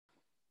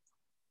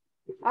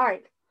All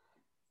right.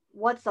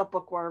 What's up,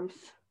 bookworms?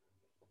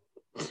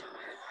 I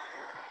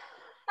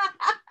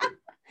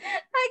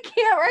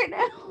can't right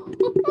now.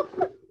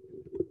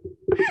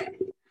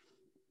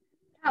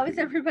 How is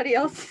everybody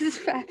else's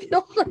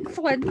fabulous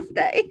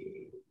Wednesday?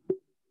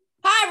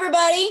 Hi,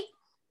 everybody.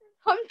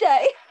 Hump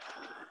day.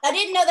 I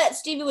didn't know that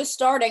Stevie was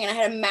starting, and I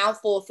had a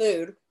mouthful of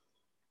food.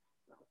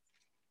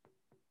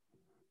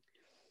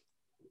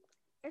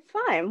 It's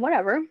fine.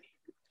 Whatever.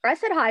 I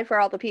said hi for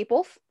all the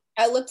peoples.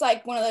 I looked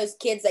like one of those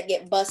kids that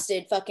get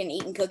busted fucking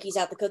eating cookies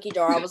out the cookie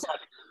jar. I was like,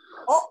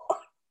 oh.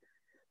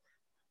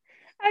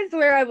 I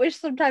swear, I wish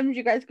sometimes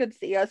you guys could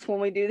see us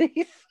when we do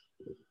these.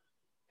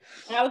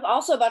 And I was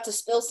also about to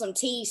spill some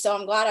tea, so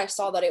I'm glad I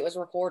saw that it was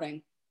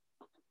recording.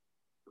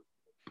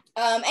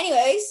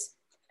 Anyways,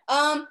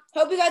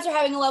 hope you guys are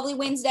having a lovely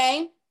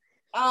Wednesday.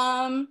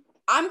 I'm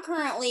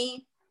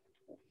currently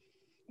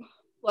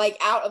like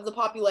out of the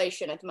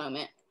population at the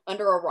moment,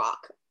 under a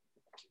rock.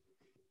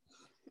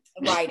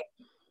 Writing.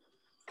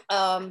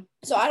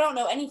 So I don't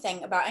know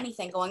anything about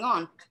anything going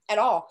on at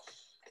all.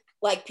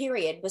 Like,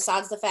 period.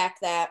 Besides the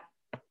fact that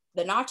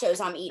the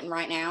nachos I'm eating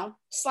right now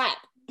slap.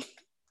 Get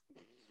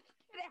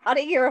out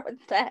of here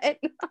with that.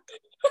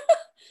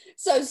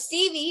 So,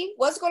 Stevie,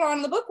 what's going on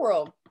in the book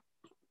world?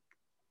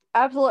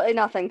 Absolutely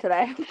nothing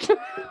today.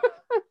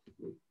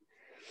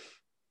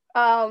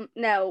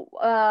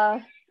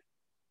 No.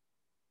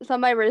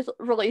 Somebody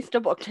released a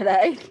book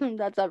today.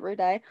 That's every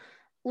day.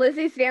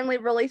 Lizzie Stanley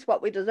released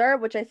What We Deserve,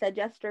 which I said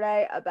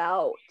yesterday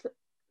about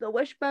the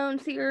Wishbone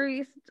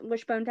series,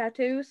 Wishbone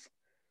tattoos.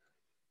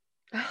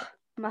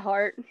 My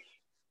heart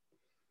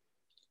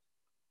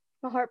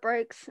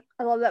breaks.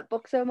 I love that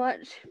book so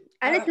much.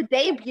 And it's a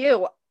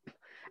debut.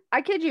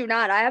 I kid you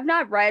not. I have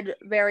not read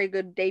very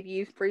good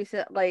debuts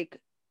recent. Like,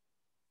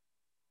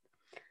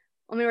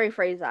 let me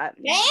rephrase that.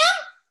 Damn?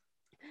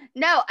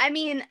 No, I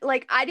mean,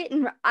 like,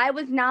 I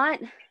was not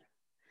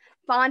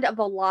fond of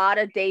a lot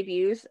of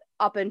debuts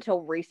up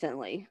until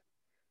recently.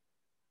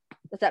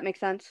 Does that make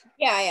sense?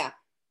 Yeah.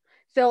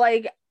 So,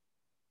 like,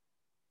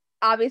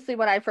 obviously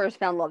when I first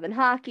found Love and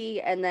Hockey,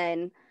 and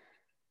then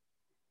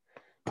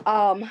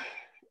The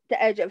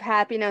Edge of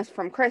Happiness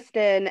from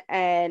Kristen,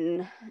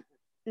 and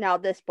now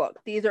this book.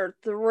 These are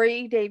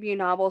 3 debut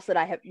novels that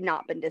I have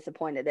not been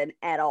disappointed in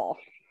at all.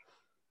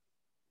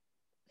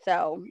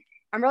 So,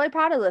 I'm really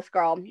proud of this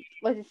girl.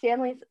 Lizzie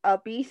Stanley's a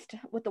beast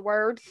with the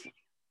words,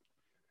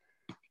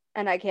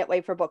 and I can't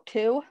wait for book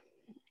 2.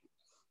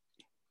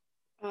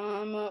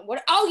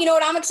 What? Oh, you know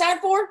what I'm excited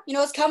for? You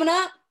know what's coming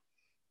up?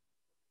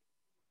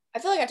 I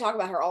feel like I talk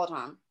about her all the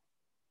time.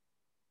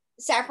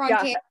 Saffron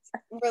King's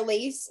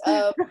release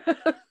of.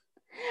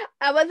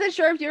 I wasn't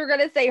sure if you were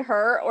gonna say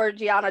her or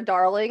Gianna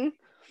Darling.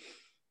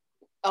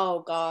 Oh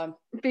God!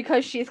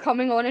 Because she's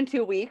coming on in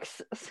 2 weeks.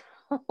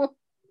 So.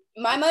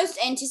 My most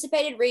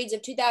anticipated reads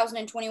of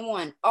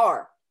 2021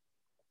 are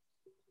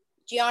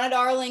Gianna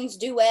Darling's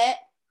duet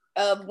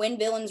of When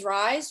Villains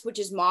Rise, which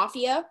is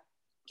Mafia.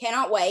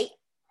 Cannot wait.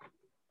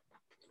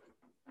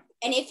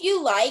 And if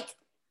you like,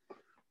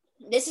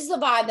 this is the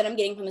vibe that I'm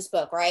getting from this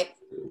book, right?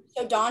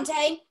 So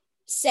Dante,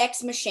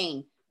 sex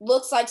machine.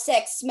 Looks like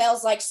sex,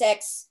 smells like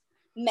sex,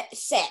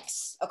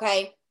 sex,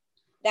 okay?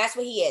 That's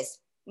what he is.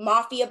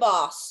 Mafia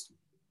boss.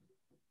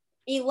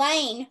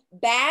 Elaine,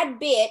 bad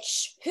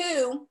bitch,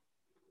 who,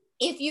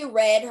 if you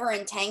read her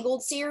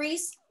Entangled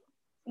series,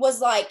 was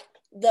like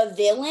the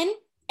villain.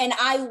 And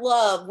I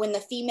love when the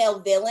female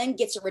villain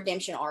gets a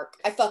redemption arc.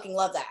 I fucking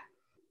love that.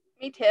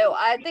 Me too.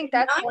 I think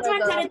that's 9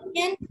 times out of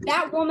 10,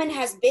 that woman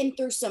has been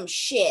through some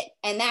shit,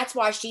 and that's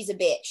why she's a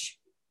bitch.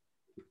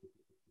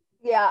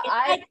 Yeah,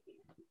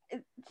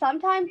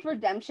 sometimes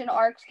redemption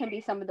arcs can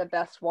be some of the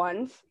best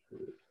ones.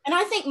 And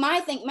I think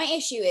my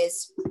issue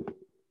is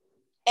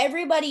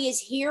everybody is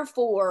here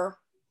for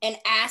an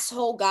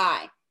asshole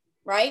guy,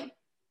 right?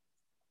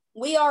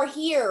 We are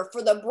here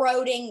for the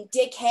brooding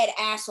dickhead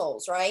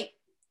assholes, right?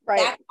 Right.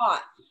 That's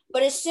hot.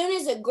 But as soon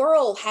as a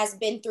girl has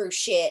been through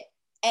shit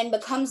and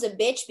becomes a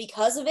bitch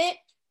because of it,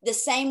 the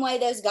same way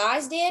those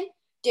guys did,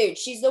 dude,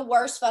 she's the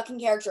worst fucking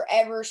character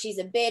ever. She's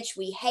a bitch.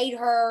 We hate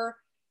her.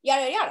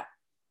 Yada, yada.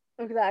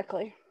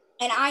 Exactly.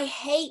 And I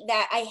hate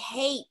that. I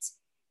hate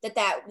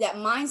that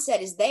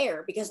mindset is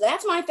there, because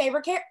that's my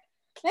favorite character.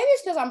 Maybe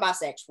it's because I'm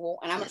bisexual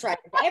and I'm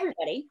attracted to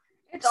everybody.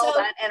 It's all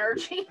that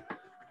energy.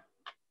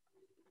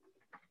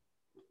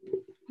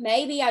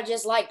 Maybe I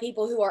just like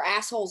people who are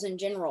assholes in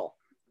general,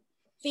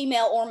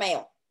 female or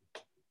male.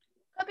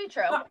 Could be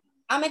true.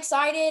 I'm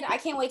excited. I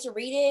can't wait to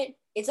read it.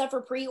 It's up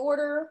for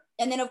pre-order.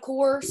 And then, of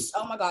course,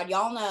 oh my God,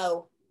 y'all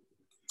know.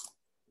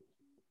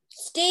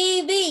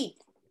 Stevie.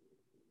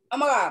 Oh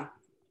my God.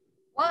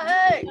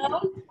 What?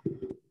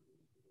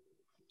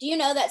 Do you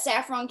know that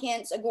Saffron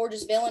Kent's A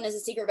Gorgeous Villain is a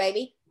secret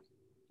baby?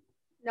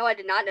 No, I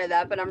did not know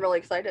that, but I'm really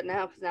excited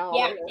now.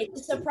 Yeah,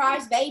 it's a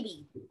surprise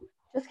baby.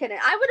 Just kidding.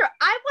 I want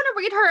to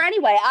read her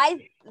anyway.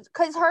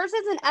 Because hers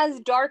isn't as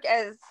dark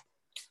as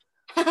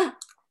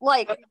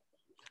like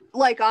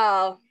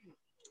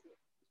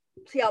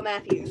C.L.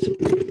 Matthews.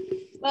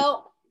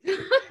 Well,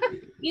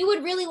 You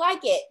would really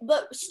like it.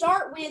 But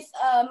start with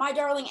My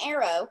Darling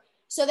Arrow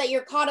so that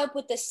you're caught up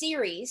with the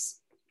series.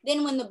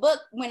 Then when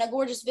A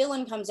Gorgeous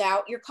Villain comes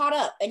out, you're caught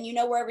up and you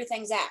know where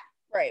everything's at.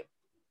 Right.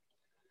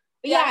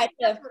 But yeah,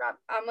 that's what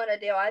I'm gonna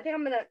do. I think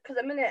because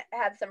I'm gonna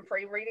have some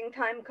free reading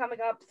time coming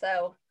up,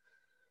 so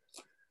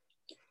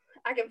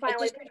I can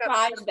finally pick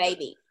up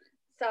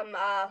some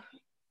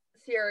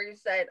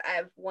series that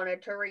I've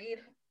wanted to read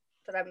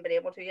that I haven't been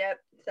able to yet.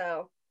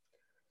 So,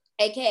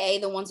 AKA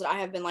the ones that I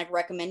have been like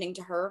recommending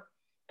to her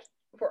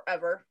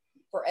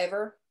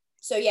forever.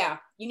 So yeah,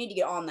 you need to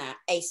get on that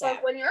ASAP.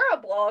 But when you're a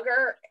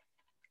blogger,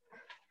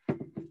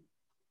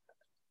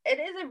 it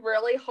is a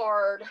really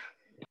hard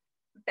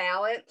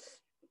balance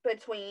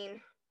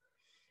between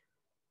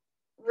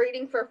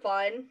reading for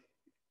fun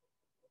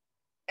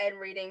and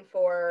reading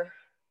for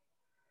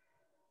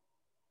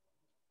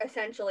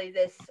essentially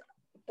this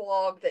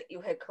blog that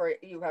you have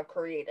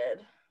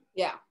created.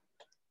 Yeah.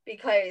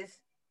 Because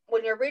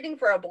when you're reading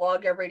for a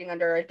blog, you're reading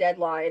under a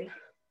deadline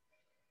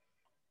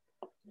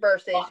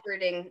versus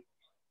reading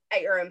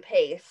at your own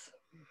pace.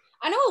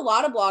 I know a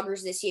lot of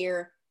bloggers this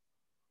year,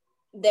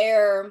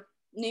 their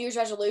New Year's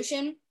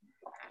resolution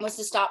was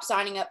to stop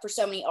signing up for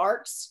so many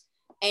arcs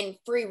and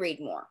free read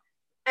more.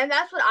 And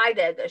that's what I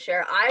did this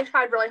year. I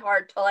tried really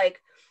hard to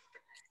like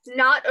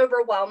not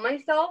overwhelm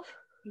myself.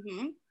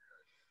 Mm-hmm.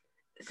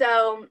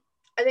 So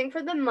I think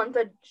for the month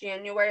of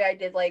January, I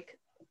did like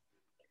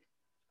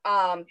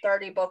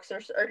 30 books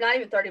or not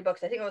even 30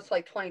 books. I think it was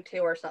like 22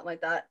 or something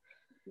like that.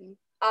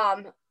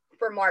 Mm-hmm.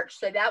 For March.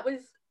 So that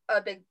was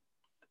a big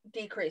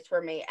decrease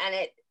for me. And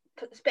it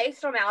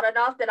spaced them out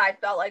enough that I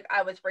felt like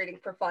I was reading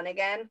for fun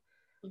again.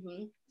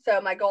 Mm-hmm. So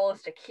my goal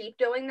is to keep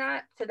doing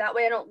that. So that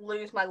way I don't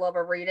lose my love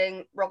of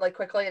reading really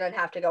quickly and then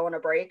have to go on a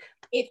break.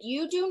 If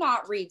you do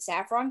not read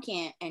Saffron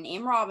Kent and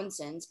M.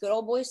 Robinson's Good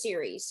Old Boy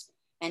series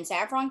and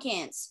Saffron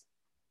Kent's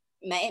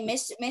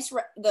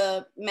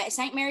the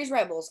St. Mary's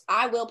Rebels,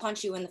 I will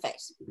punch you in the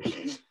face.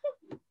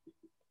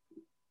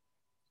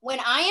 When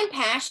I am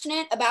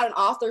passionate about an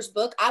author's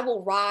book, I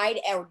will ride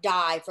or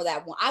die for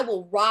that one. I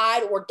will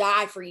ride or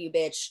die for you,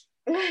 bitch.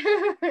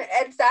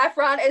 And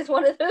Saffron is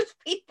one of those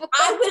people.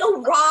 I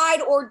will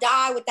ride or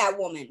die with that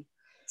woman.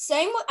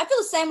 I feel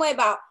the same way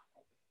about,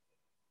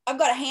 I've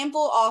got a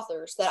handful of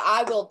authors that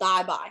I will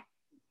die by.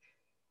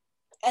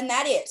 And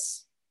that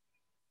is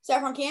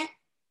Saffron Kent,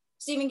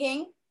 Stephen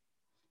King,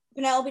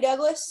 Penelope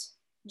Douglas,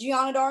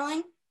 Gianna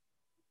Darling.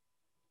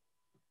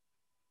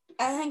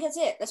 I think that's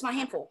it. That's my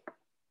handful.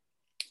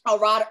 I'll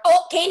ride.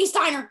 Candy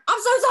Steiner. I'm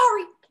so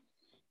sorry.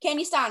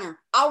 Candy Steiner.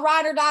 I'll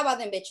ride or die by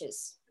them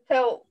bitches.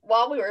 So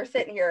while we were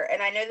sitting here,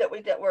 and I know that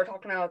we were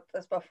talking about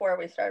this before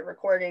we started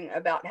recording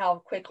about how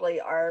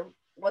quickly our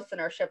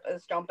listenership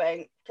is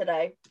jumping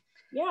today.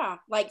 Yeah.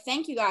 Like,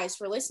 thank you guys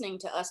for listening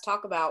to us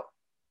talk about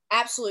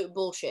absolute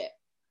bullshit.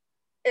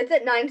 It's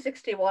at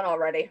 961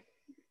 already.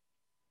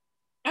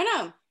 I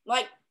know.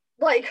 Like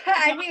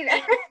I mean,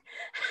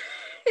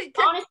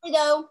 honestly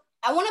though,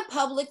 I want to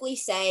publicly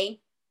say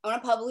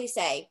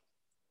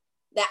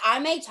that I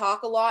may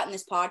talk a lot in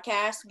this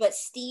podcast, but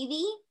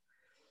Stevie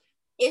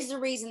is the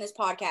reason this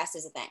podcast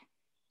is a thing.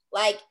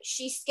 Like,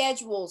 she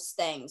schedules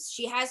things.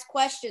 She has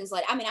questions.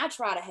 Like, I mean, I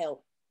try to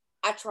help.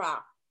 I try.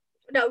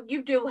 No,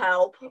 you do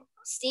help.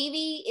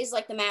 Stevie is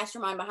like the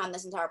mastermind behind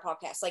this entire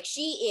podcast. Like,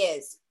 she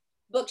is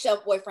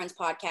Bookshelf Boyfriends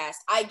podcast.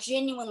 I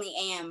genuinely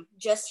am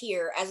just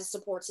here as a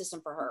support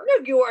system for her.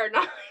 No, you are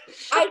not.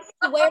 I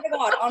swear to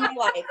God, on my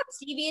life,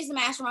 Stevie is the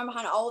mastermind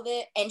behind all of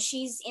it, and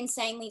she's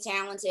insanely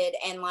talented.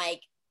 And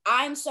like,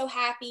 I'm so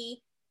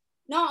happy,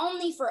 not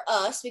only for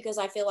us, because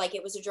I feel like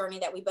it was a journey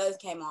that we both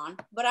came on,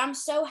 but I'm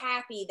so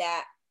happy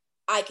that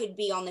I could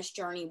be on this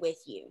journey with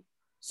you.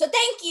 So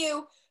thank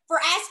you for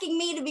asking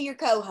me to be your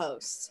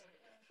co-host.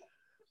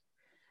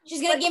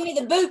 She's gonna give me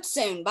the boot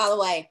soon, by the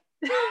way.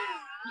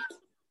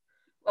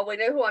 Well, we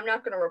know who I'm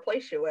not going to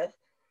replace you with.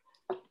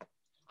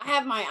 I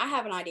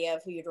have an idea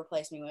of who you'd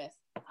replace me with.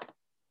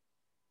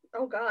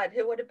 Oh God,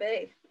 who would it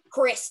be?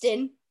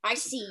 Kristen, I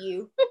see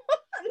you.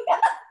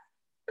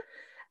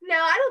 No,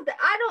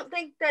 I don't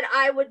think that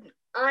I would,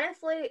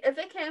 honestly, if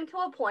it came to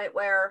a point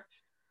where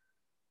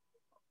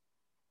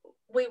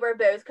we were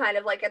both kind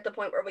of like at the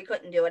point where we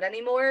couldn't do it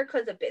anymore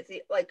because of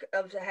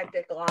the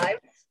hectic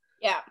lives.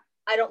 Yeah.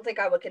 I don't think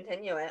I would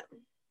continue it.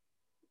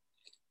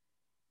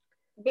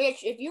 Bitch,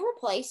 if you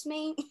replace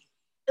me.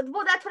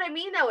 Well, that's what I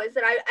mean, though, is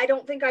that I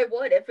don't think I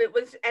would. If it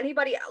was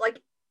anybody, like,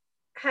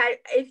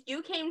 if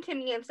you came to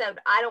me and said,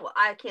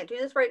 I can't do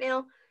this right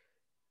now,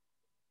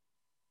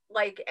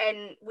 like,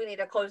 and we need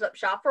to close up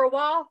shop for a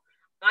while,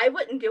 I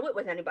wouldn't do it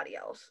with anybody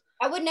else.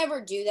 I would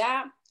never do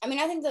that. I mean,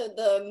 I think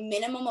the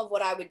minimum of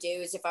what I would do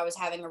is if I was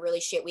having a really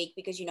shit week,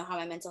 because you know how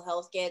my mental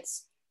health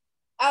gets,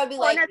 I would be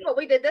like. And that's what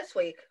we did this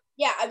week.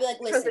 Yeah, I'd be like,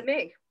 listen. Because of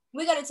me.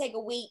 We got to take a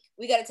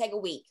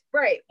week.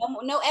 Right.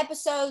 No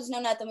episodes, no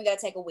nothing. We got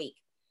to take a week.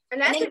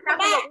 And that's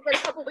exactly what we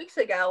did a couple weeks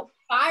ago.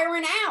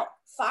 Firing out,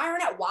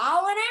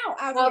 wilding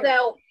out.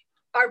 Although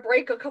our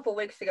break a couple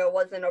weeks ago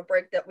wasn't a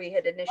break that we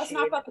had initiated. Let's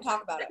not fucking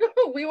talk about it.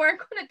 We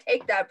weren't going to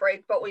take that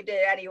break, but we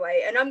did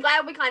anyway. And I'm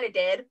glad we kind of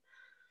did.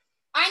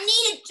 I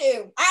needed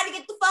to. I had to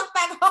get the fuck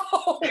back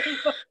home.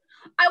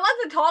 I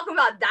wasn't talking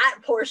about that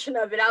portion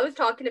of it. I was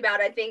talking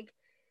about, I think,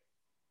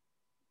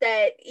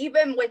 that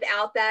even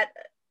without that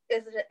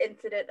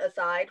incident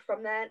aside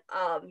from that,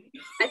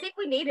 I think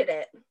we needed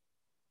it.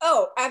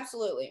 Oh,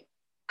 absolutely.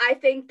 I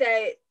think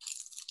that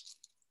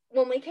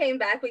when we came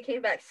back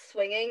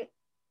swinging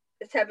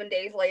 7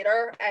 days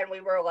later, and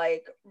we were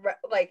like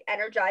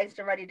energized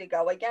and ready to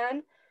go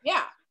again.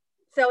 Yeah.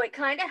 So it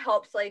kind of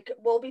helps. Like,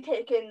 we'll be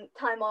taking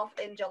time off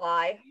in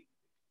July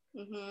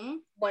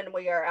when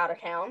we are out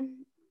of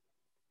town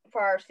for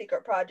our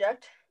secret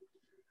project.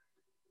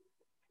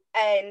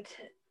 And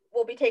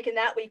we'll be taking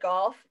that week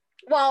off.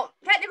 Well,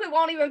 technically, we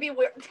won't even be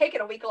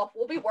taking a week off.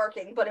 We'll be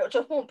working, but it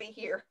just won't be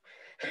here.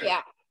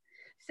 Yeah.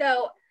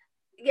 So,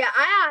 yeah,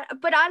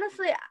 but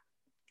honestly,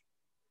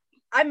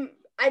 I'm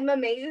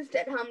amazed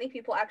at how many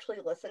people actually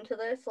listen to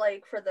this.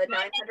 Like, for the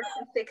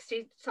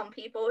 960 some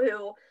people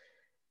who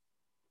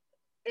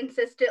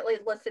insistently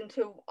listen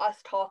to us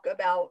talk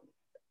about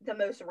the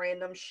most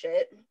random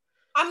shit.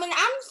 I mean,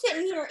 I'm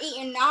sitting here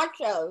eating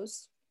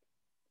nachos,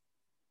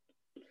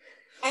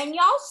 and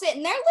y'all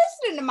sitting there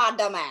listening to my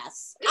dumb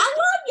ass. I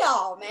love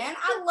y'all, man.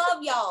 I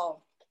love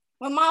y'all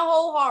with my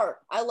whole heart.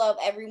 I love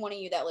every one of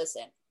you that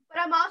listen. But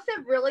I'm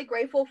also really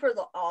grateful for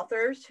the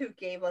authors who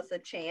gave us a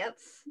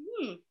chance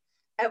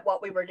at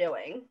what we were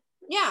doing.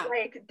 Yeah.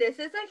 Like, this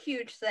is a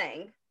huge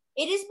thing.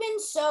 It has been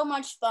so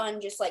much fun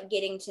just like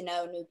getting to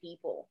know new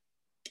people.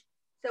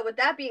 So with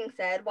that being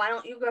said, why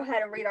don't you go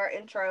ahead and read our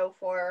intro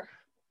for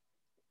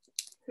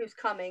who's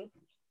coming?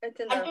 It's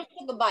in I just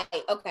took a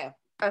bite. Okay.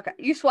 Okay,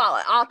 you swallow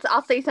it.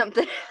 I'll say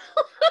something.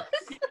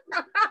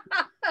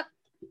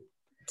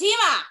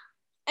 TMI.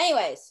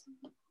 Anyways,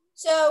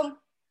 so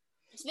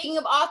speaking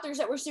of authors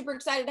that we're super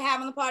excited to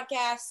have on the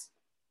podcast,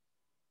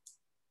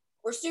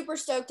 we're super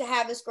stoked to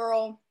have this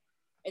girl.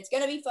 It's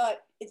going to be fun.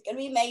 It's going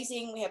to be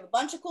amazing. We have a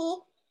bunch of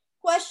cool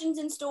questions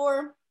in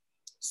store.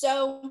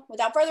 So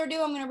without further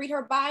ado, I'm going to read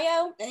her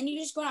bio, and then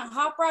you're just going to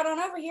hop right on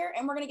over here,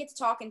 and we're going to get to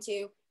talking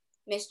to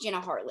Miss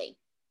Jenna Hartley.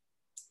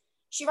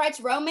 She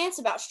writes romance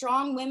about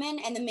strong women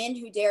and the men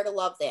who dare to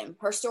love them.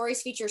 Her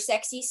stories feature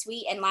sexy,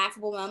 sweet, and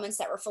laughable moments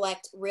that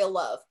reflect real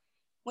love.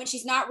 When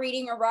she's not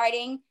reading or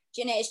writing,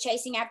 Jenna is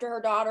chasing after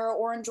her daughter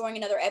or enjoying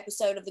another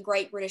episode of the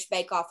Great British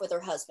Bake Off with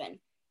her husband.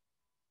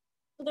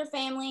 With her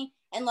family,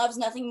 and loves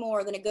nothing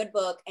more than a good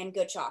book and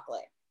good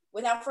chocolate.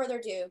 Without further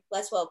ado,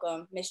 let's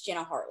welcome Miss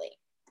Jenna Hartley.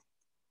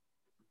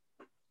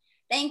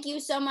 Thank you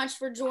so much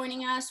for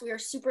joining us. We are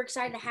super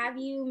excited to have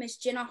you, Miss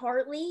Jenna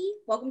Hartley.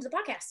 Welcome to the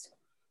podcast.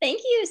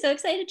 Thank you. So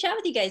excited to chat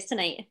with you guys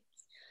tonight.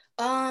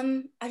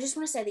 I just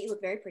want to say that you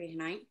look very pretty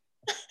tonight.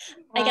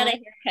 I got a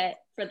haircut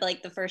for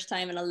the first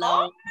time in a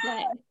long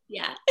time.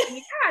 Yeah. Yeah,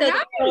 So nice.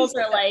 the girls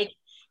are like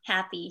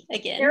happy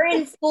again. They're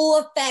in full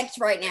effect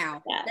right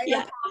now. Yeah.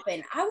 They're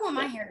popping. I want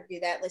my hair to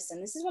do that.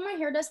 Listen, this is what my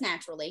hair does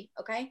naturally.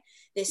 Okay.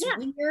 This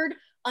weird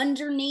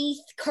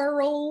underneath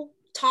curl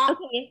top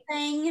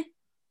thing.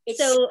 It's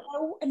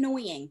so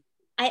annoying.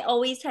 I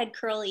always had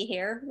curly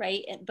hair,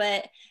 right?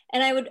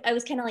 And I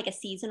was kind of like a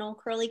seasonal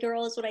curly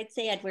girl is what I'd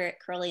say. I'd wear it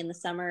curly in the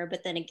summer,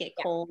 but then it'd get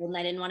cold and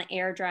I didn't want to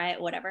air dry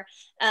it, whatever.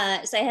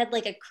 So I had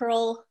like a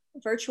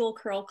virtual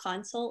curl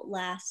consult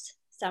last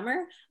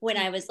summer when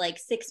I was like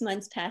 6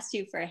 months past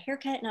due for a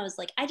haircut. And I was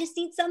like, I just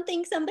need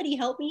something, somebody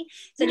help me.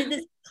 So I did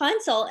this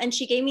consult and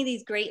she gave me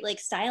these great like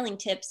styling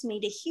tips,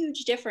 made a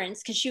huge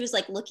difference because she was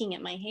like looking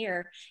at my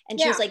hair and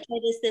she was like, try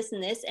this,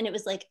 and this. And it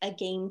was like a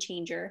game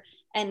changer.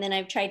 And then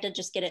I've tried to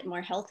just get it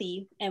more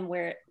healthy and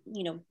wear it,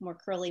 more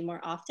curly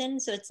more often.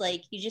 So it's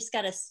like, you just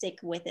got to stick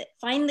with it.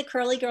 Find the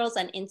curly girls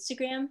on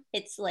Instagram.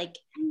 It's like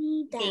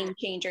game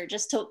changer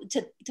just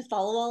to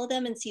follow all of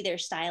them and see their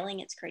styling.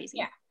 It's crazy.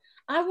 Yeah.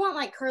 I want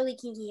like curly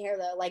kinky hair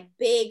though, like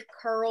big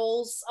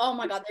curls. Oh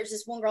my God. There's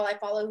this one girl I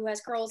follow who has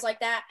curls like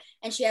that.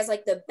 And she has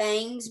like the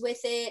bangs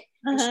with it.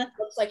 And she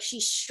looks like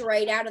she's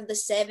straight out of the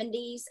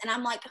 70s. And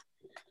I'm like,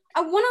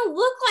 I want to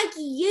look like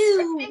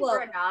you. I think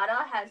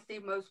Renata has the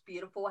most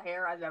beautiful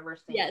hair I've ever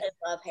seen. Yes.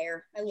 I love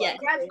hair. She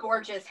has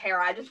gorgeous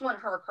hair. I just want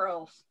her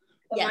curls.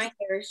 But my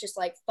hair is just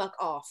like, fuck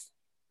off.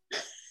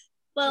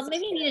 Well,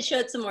 maybe you need to show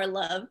it some more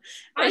love.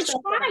 I'm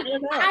not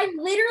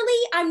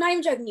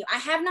even joking you. I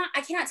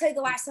cannot tell you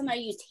the last time I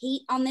used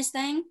heat on this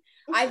thing.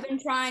 I've been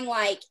trying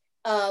like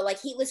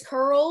heatless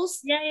curls.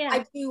 Yeah.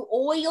 I do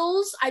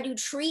oils. I do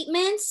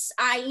treatments.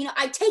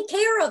 I take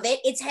care of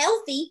it. It's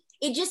healthy.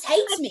 It just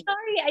hates me.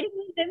 Sorry, I didn't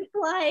mean to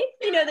imply,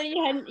 that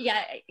you hadn't.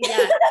 Yeah.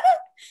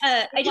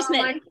 I just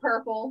meant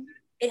purple.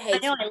 It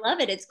hates. I know. Me. I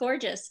love it. It's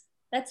gorgeous.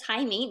 That's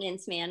high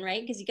maintenance, man.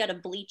 Right? Because you got to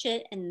bleach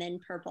it and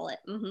then purple it.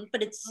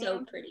 But it's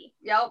so pretty.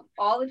 Yep,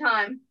 all the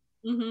time.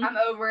 I'm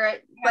over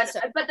it.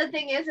 But the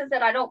thing is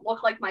that I don't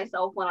look like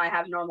myself when I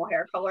have normal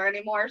hair color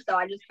anymore. So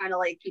I just kind of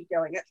like keep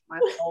doing it to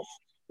myself.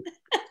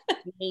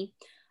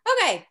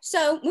 Okay,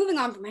 so moving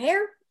on from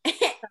hair.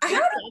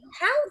 How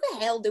the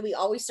hell do we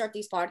always start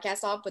these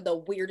podcasts off with the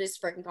weirdest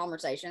freaking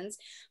conversations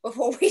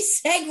before we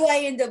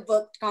segue into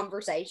booked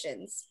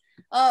conversations?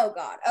 Oh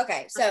God.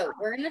 Okay, so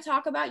we're going to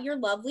talk about your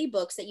lovely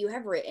books that you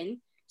have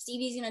written.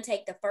 Stevie's gonna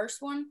take the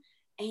first one,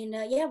 and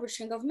yeah, we're just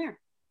gonna go from there.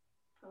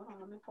 Hold on,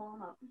 let me pull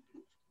them up.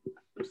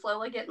 I'm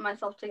slowly getting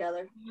myself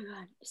together. Oh my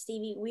God,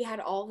 Stevie, we had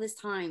all this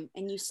time,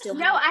 and you still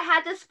No, I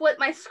had to split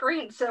my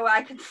screen so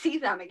I could see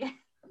them again.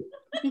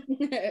 We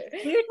were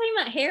talking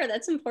about hair.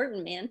 That's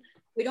important, man.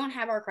 We don't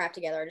have our crap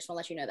together. I just want to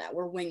let you know that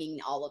we're winging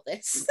all of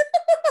this.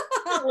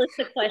 A list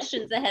of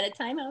questions ahead of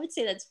time. I would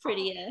say that's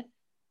pretty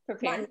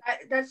prepared.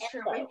 That's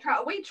true.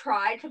 We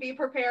try to be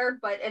prepared,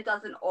 but it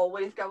doesn't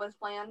always go as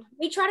planned.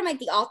 We try to make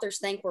the authors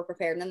think we're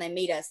prepared, and then they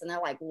meet us, and they're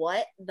like,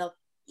 "What the?"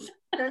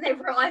 Then they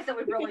realize that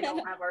we really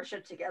don't have our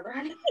shit together.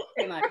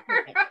 Pretty much.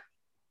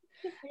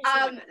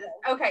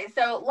 Okay,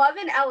 so Love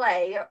in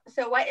LA.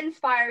 So what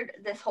inspired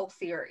this whole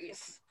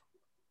series?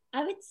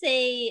 I would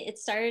say it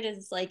started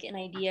as like an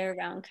idea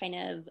around kind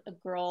of a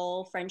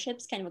girl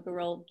friendships, kind of a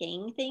girl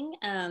gang thing.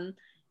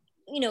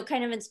 You know,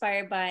 kind of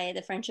inspired by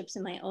the friendships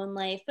in my own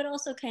life, but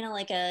also kind of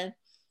like a,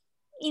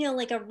 you know,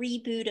 like a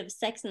reboot of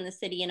Sex and the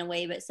City in a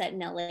way, but set in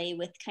LA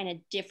with kind of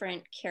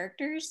different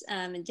characters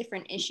and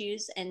different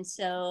issues. And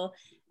so,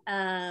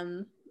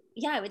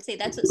 yeah, I would say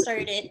that's what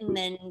started it. And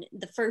then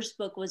the first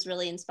book was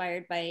really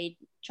inspired by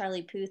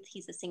Charlie Puth.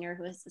 He's a singer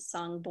who has the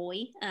song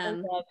Boy. I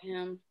love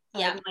him.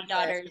 Yeah, my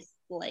daughter's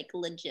like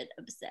legit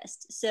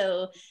obsessed.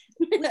 So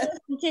we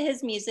listen to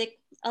his music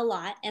a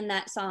lot. And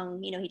that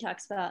song, you know, he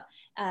talks about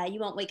you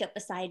won't wake up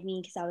beside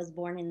me because I was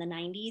born in the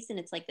 90s. And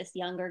it's like this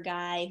younger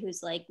guy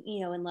who's like,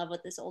 you know, in love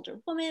with this older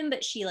woman,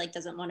 but she like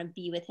doesn't want to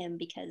be with him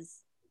because,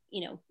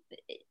 you know,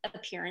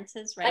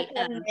 appearances, right?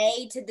 Like the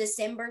May to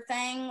December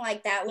thing,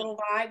 like that little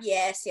vibe.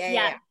 Yes,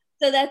 yeah.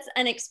 So that's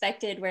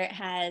Unexpected, where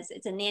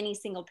it's a nanny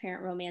single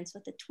parent romance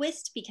with a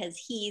twist because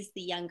he's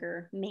the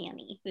younger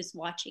Manny who's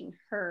watching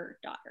her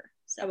daughter.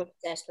 So I'm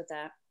obsessed with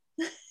that.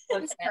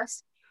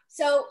 Obsessed.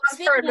 So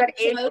I've heard that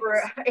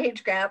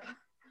age gap.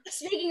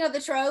 Speaking of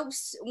the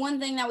tropes, one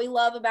thing that we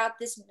love about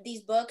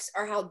these books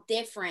are how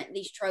different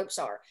these tropes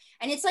are.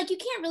 And it's like you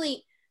can't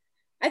really,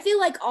 I feel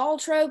like all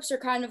tropes are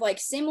kind of like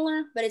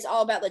similar, but it's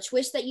all about the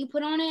twist that you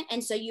put on it.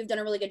 And so you've done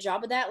a really good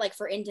job of that. Like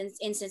for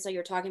instance, like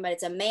you're talking about,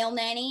 it's a male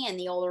nanny and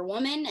the older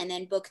woman. And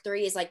then book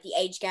 3 is like the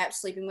age gap,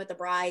 sleeping with the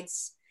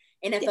bride's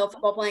NFL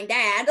football playing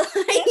dad.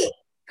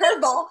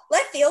 Curveball,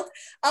 left field.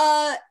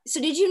 So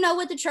did you know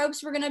what the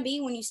tropes were going to be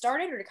when you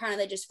started, or kind of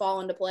they just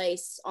fall into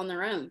place on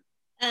their own?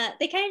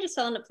 They kind of just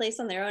fell into place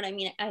on their own. I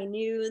mean, I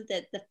knew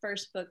that the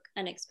first book,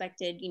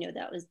 Unexpected, you know,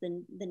 that was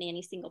the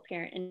nanny single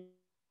parent, and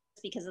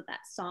because of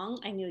that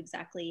song, I knew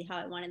exactly how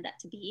I wanted that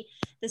to be.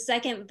 The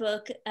second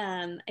book,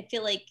 I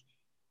feel like,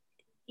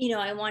 you know,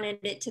 I wanted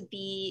it to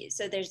be,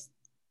 so there's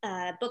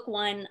book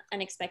 1,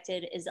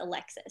 Unexpected, is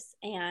Alexis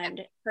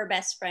and her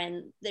best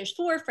friend. There's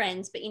 4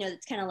 friends, but you know,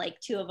 it's kind of like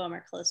 2 of them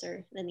are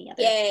closer than the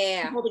other.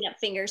 Yeah. I'm holding up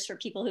fingers for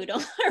people who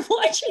don't are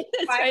watching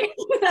this, right?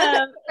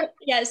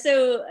 Yeah,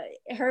 so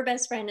her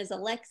best friend is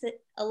Alexis.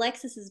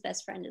 Alexis's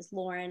best friend is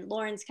Lauren.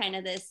 Lauren's kind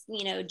of this,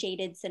 you know,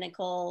 jaded,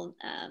 cynical,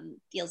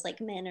 feels like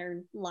men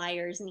are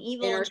liars and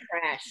evil. Men are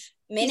trash.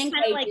 Men in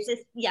cages. Like this,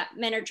 yeah,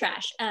 men are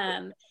trash.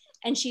 And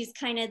she's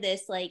kind of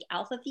this like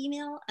alpha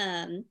female.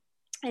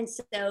 And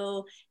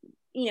so,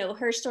 you know,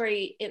 her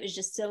story, it was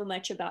just so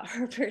much about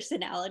her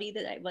personality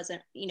that I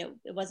wasn't, you know,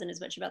 it wasn't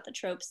as much about the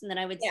tropes. And then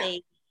I would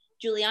say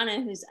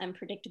Juliana, who's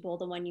unpredictable,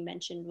 the one you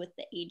mentioned with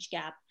the age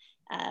gap,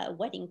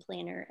 wedding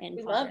planner, and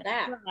we love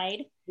that.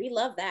 Bride. We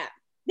love that.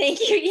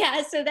 Thank you.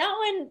 Yeah. So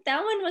that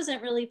one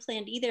wasn't really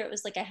planned either. It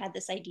was like I had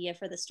this idea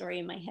for the story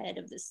in my head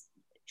of this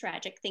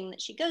tragic thing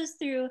that she goes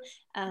through,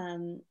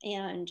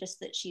 and just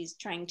that she's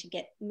trying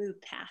to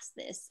move past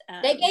this.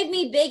 They gave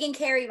me Big and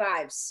Carrie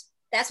vibes.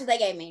 That's what they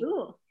gave me.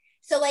 Ooh.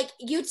 So like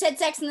you said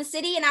Sex in the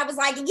City, and I was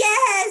like,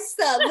 yes,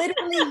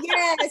 literally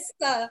yes.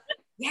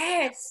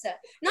 Yes.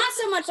 Not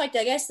so much like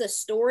I guess the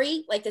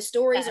story, like the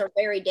stories are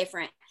very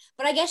different,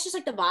 but I guess just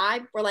like the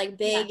vibe where like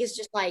Big is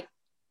just like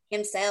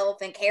himself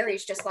and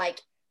Carrie's just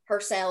like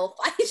herself.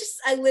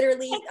 I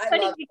literally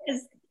love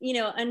because, you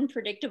know,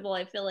 Unpredictable,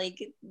 I feel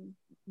like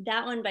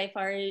that one by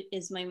far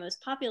is my most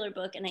popular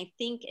book. And I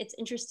think it's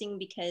interesting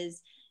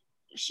because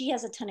she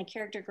has a ton of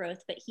character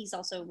growth, but he's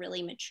also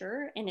really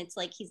mature. And it's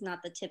like, he's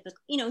not the typical,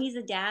 you know, he's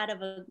a dad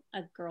of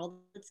a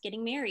girl that's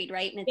getting married,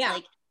 right? And it's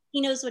like,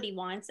 he knows what he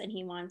wants, and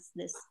he wants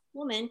this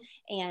woman,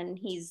 and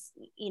he's,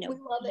 you know, we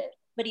love it.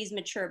 But he's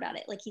mature about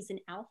it. Like he's an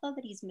alpha,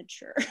 but he's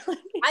mature.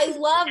 I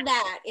love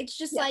that. It's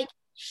just like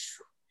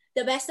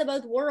the best of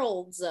both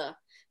worlds.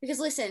 Because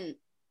listen,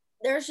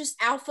 there's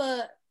just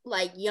alpha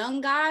like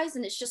young guys,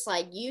 and it's just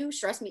like, you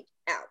stress me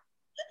out.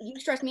 You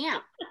stress me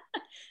out.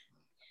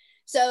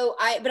 So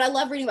but I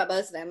love reading about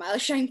both of them.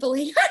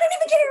 Shamefully, I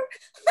don't even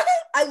care.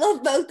 I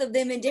love both of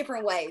them in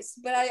different ways,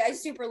 but I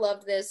super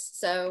loved this.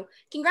 So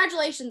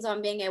congratulations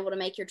on being able to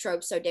make your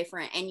tropes so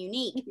different and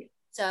unique.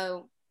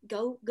 So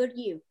good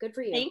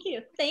for you. Thank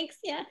you. Thanks.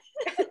 Yeah.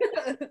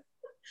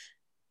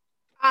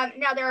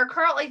 Now there are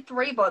currently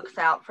 3 books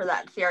out for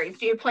that series.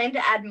 Do you plan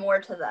to add more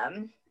to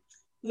them?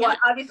 Yeah. Well,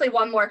 obviously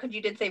one more, because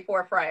you did say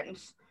 4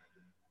 friends.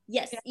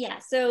 Yes, yeah.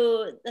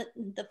 So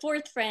the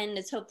fourth friend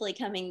is hopefully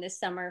coming this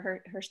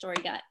summer. Her story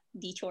got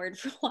detoured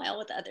for a while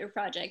with other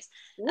projects.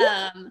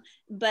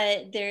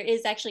 But there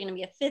is actually going to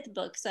be a fifth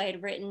book. So I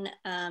had written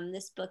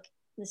this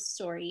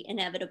story,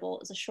 Inevitable.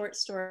 It was a short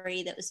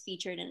story that was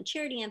featured in a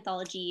charity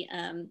anthology,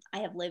 I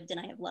Have Lived and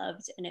I Have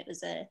Loved. And it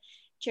was a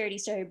charity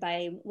started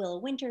by Willow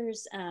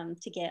Winters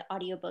to get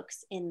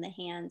audiobooks in the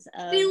hands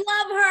of. We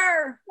love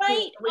her.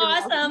 Right?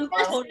 Awesome. We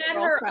just had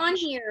her on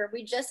here.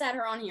 We just had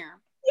her on here.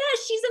 Yeah,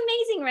 she's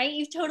amazing, right?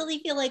 You totally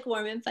feel like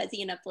warm and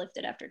fuzzy and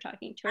uplifted after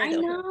talking to her. I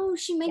know.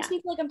 She makes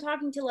me feel like I'm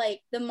talking to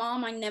like the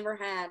mom I never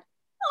had.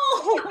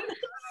 Oh,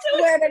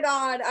 swear to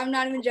God, I'm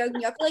not even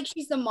joking. I feel like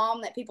she's the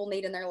mom that people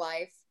need in their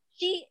life.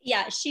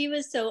 She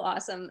was so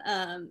awesome.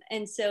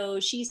 And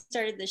so she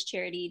started this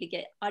charity to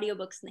get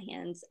audiobooks in the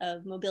hands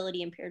of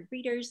mobility impaired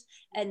readers.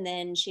 And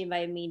then she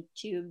invited me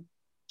to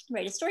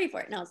write a story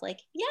for it. And I was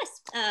like,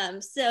 yes.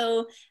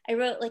 So I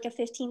wrote like a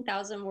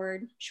 15,000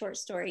 word short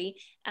story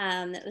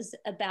that was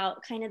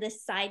about kind of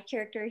this side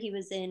character. He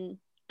was in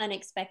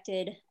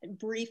Unexpected.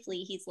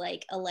 Briefly, he's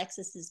like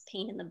Alexis's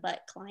pain in the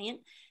butt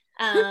client.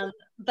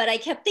 But I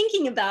kept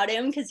thinking about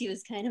him because he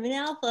was kind of an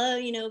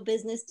alpha,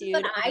 business dude.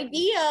 An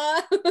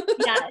idea.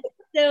 Yeah.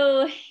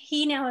 So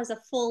he now has a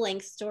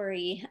full-length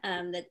story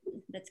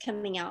that's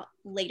coming out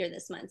later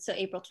this month. So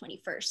April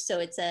 21st. So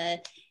it's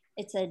a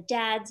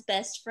dad's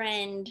best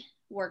friend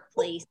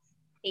workplace.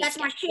 That's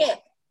my shit.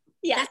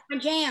 Yeah. That's my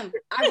jam.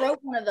 I wrote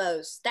one of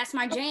those. That's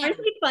my jam. Aren't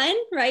they fun,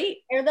 right?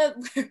 They're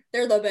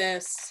the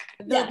best.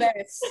 The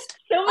best.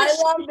 So much I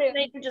love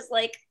it. You're just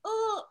like,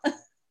 oh.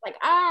 Like,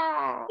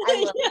 I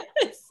love yes.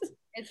 it.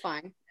 It's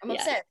fine. I'm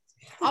obsessed.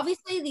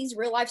 Obviously, these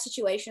real life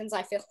situations,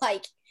 I feel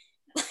like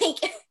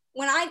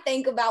when I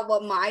think about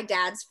what my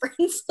dad's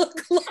friends look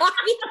like,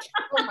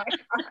 oh my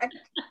God.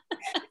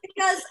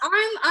 Because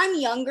I'm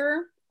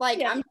younger.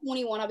 Like, I'm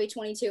 21, I'll be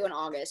 22 in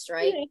August,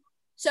 right? Yeah.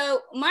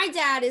 So my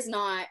dad is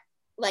not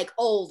like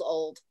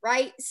old,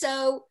 right?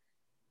 So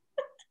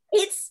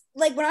it's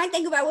like when I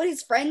think about what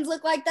his friends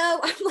look like, though,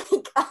 I'm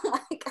like, oh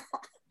my God.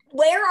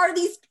 Where are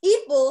these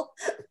people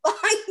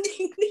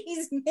finding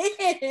these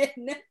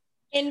men?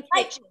 In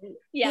fiction.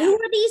 Yeah. Who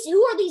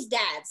are these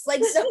dads?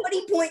 Like,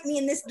 somebody point me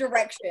in this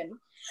direction.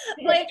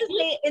 Well, I have to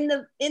say, in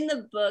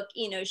the book,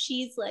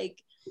 she's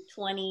like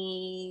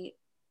 26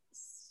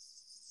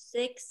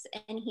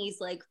 and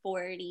he's like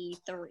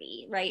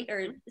 43, right?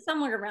 Or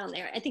somewhere around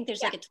there. I think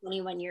there's like a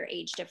 21-year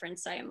age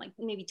difference. So I'm like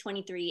maybe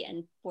 23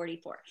 and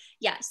 44.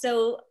 Yeah.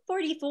 So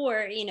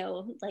 44,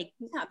 like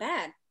not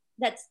bad.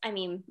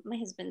 My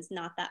husband's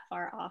not that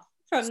far off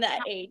from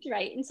that age,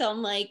 right? And so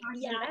I'm like,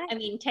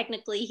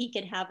 technically he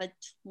could have a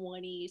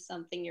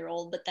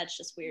 20-something-year-old, but that's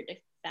just weird to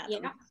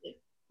fathom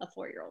a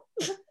 4-year-old.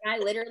 I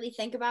literally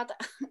think about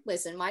that.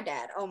 Listen, my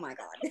dad, oh my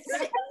God.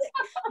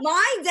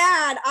 My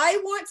dad, I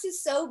want to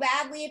so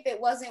badly, if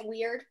it wasn't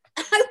weird,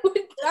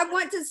 I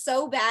want to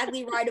so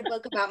badly write a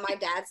book about my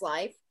dad's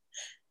life.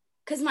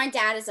 Because my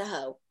dad is a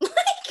hoe.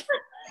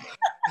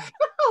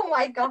 Oh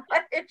my God.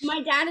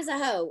 My dad is a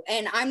hoe,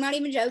 and I'm not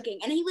even joking.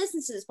 And he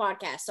listens to this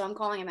podcast, so I'm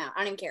calling him out. I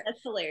don't even care.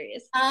 That's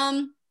hilarious.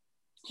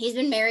 He's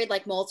been married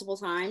like multiple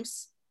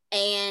times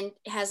and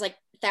has like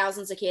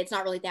thousands of kids.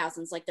 Not really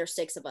thousands, like there's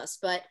 6 of us,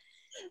 but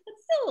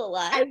that's still a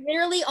lot. I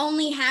literally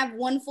only have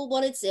one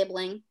full-blooded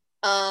sibling.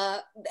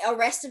 The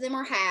rest of them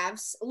are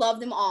halves. Love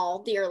them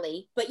all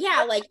dearly. But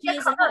yeah, like he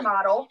is a cover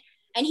model.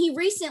 And he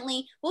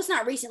recently, well, it's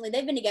not recently,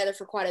 they've been together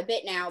for quite a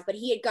bit now, but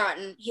he had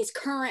gotten his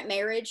current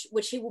marriage,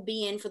 which he will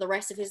be in for the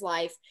rest of his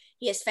life.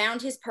 He has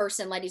found his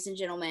person, ladies and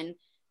gentlemen.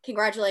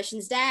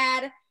 Congratulations,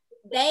 Dad.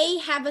 They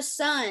have a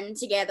son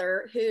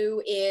together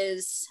who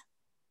is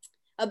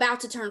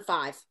about to turn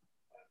 5.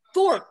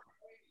 4.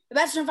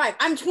 About to turn 5.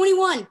 I'm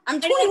 21.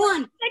 I'm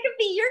 21. That could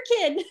be your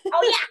kid.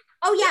 Oh, yeah.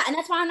 Oh, yeah. And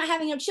that's why I'm not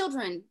having no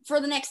children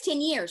for the next 10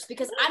 years,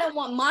 because I don't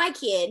want my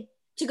kid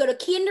to go to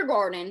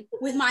kindergarten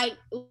with my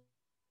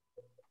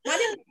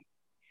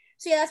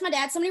so yeah, that's my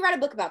dad. Somebody write a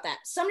book about that.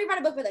 Somebody write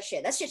a book about that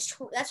shit. That's just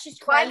crazy.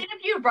 Well, I mean,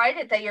 if you write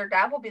it that your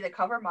dad will be the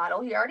cover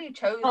model, he already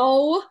chose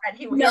that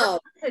he would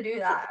to do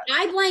that.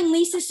 I blame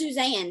Lisa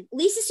Suzanne.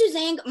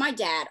 My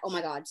dad. Oh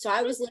my God. So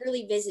I was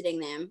literally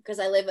visiting them because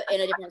I live in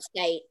a different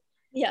state.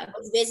 Yeah. I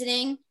was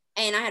visiting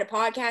and I had a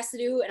podcast to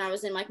do, and I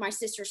was in like my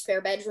sister's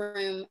spare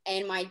bedroom,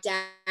 and my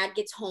dad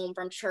gets home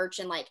from church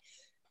and like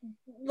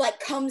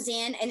comes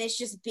in, and it's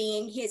just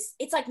being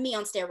it's like me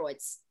on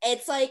steroids.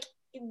 It's like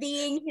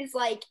being his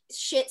like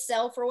shit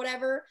self or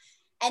whatever.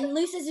 And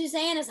Lisa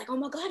Suzanne is like, oh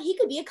my God, he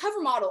could be a cover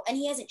model, and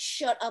he hasn't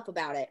shut up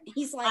about it.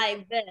 He's like,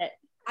 I bet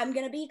I'm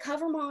gonna be a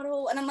cover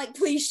model. And I'm like,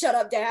 please shut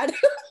up, Dad.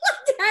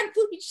 Dad,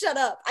 please shut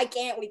up. I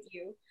can't with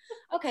you.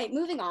 Okay,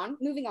 moving on.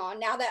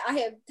 Now that I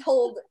have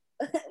told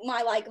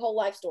my like whole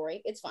life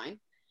story, it's fine.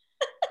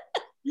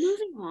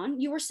 Moving on.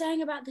 You were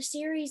saying about the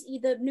series,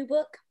 the new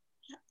book.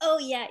 Oh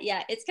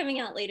yeah, it's coming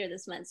out later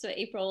this month, so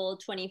April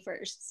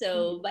 21st.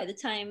 So by the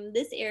time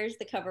this airs,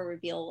 the cover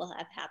reveal will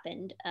have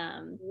happened.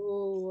 And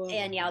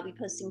yeah, I'll be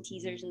posting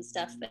teasers and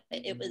stuff. But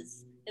it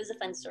was a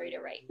fun story to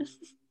write.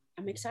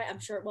 I'm excited. I'm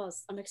sure it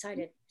was. I'm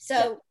excited.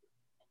 So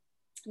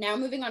Now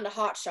moving on to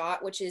Hot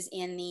Shot, which is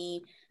in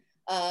the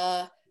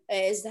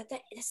is it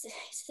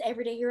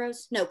Everyday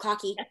Heroes? No,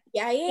 Cocky.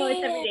 Yeah. No,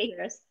 it's Everyday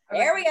Heroes.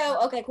 There we go.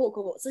 Okay,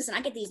 cool. So listen,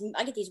 I get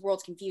these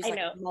worlds confused. I like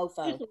know. a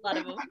mofo. There's a lot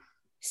of them.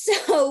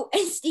 So,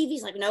 and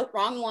Stevie's like, nope,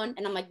 wrong one.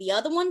 And I'm like, the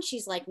other one?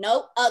 She's like,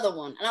 nope, other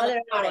one. And I'm like,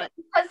 got it.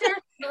 Because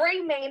there's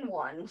 3 main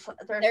ones.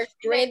 There's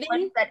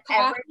Driven,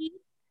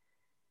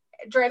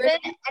 Driven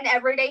and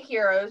Everyday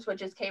Heroes,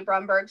 which is Kate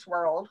Brumberg's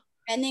world.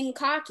 And then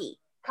Cocky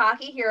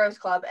Heroes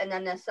Club, and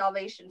then the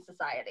Salvation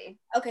Society.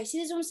 Okay, see,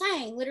 this is what I'm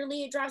saying.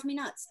 Literally, it drives me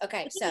nuts.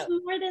 Okay, so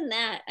more than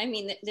that. I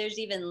mean, there's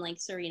even like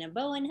Serena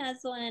Bowen has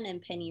one,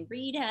 and Penny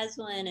Reed has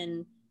one,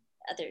 and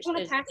others. I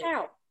want to pass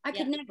out. I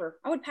could never.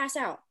 I would pass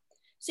out.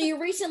 So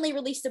you recently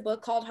released a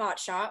book called Hot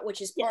Shot,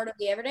 which is part of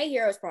the Everyday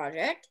Heroes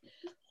project.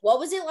 What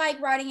was it like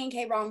writing in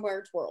Kate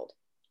Bromberg's world?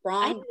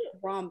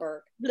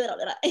 Bromberg.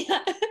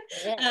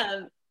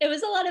 It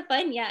was a lot of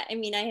fun. Yeah. I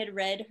mean, I had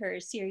read her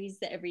series,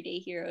 The Everyday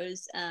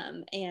Heroes,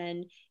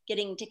 and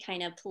getting to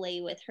kind of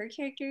play with her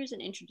characters and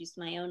introduce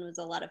my own was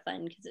a lot of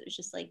fun because it was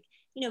just like,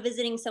 you know,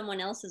 visiting someone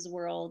else's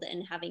world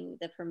and having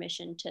the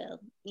permission to,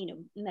 you know,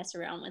 mess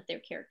around with their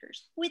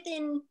characters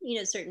within, you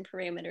know, certain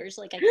parameters.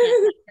 Like I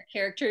can't make their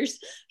characters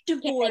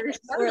divorce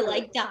or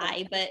like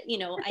die, but, you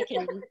know, I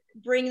can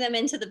bring them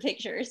into the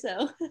picture.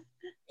 So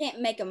can't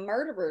make them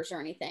murderers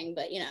or anything,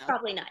 but, you know.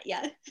 Probably not,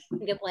 yeah.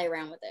 You can play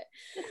around with it.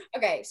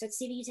 Okay, so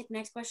Stevie, you take the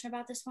next question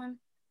about this one,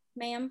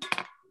 ma'am?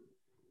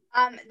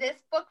 This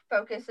book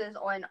focuses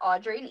on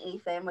Audrey and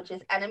Ethan, which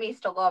is enemies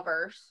to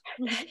lovers.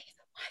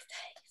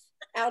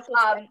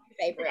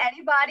 Favorite. Did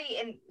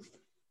anybody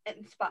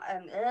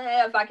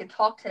if I could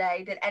talk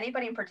today, did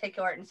anybody in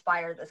particular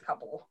inspire this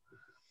couple?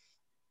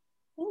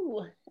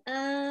 Ooh,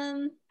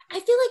 I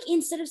feel like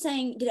instead of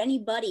saying did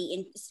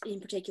anybody in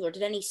particular,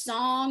 did any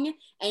song,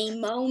 any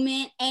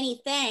moment,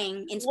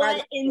 anything inspire?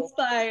 What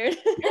inspired?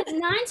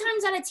 9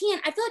 times out of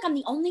 10, I feel like I'm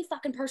the only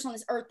fucking person on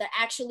this earth that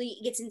actually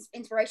gets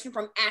inspiration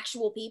from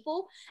actual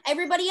people.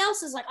 Everybody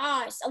else is like,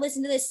 I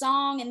listened to this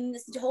song and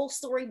this whole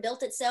story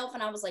built itself,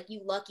 and I was like, you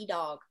lucky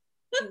dog.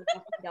 You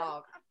lucky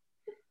dog.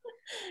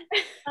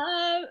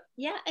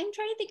 Yeah, I'm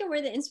trying to think of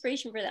where the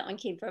inspiration for that one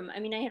came from. I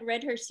mean, I had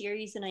read her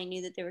series and I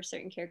knew that there were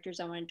certain characters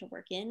I wanted to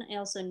work in. I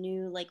also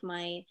knew like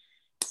my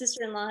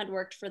sister-in-law had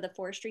worked for the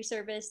forestry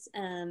service,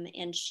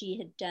 and she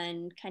had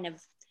done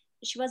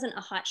she wasn't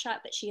a hotshot,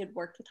 but she had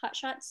worked with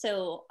hotshots.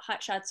 So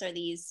hotshots are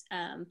these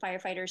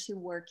firefighters who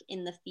work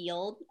in the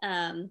field,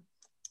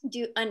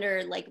 do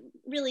under like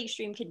really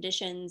extreme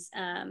conditions,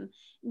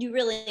 do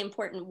really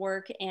important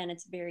work, and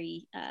it's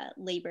very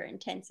labor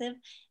intensive.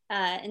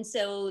 And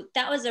so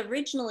that was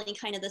originally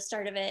kind of the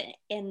start of it.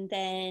 And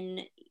then,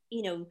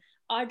 you know,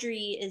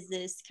 Audrey is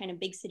this kind of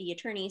big city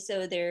attorney.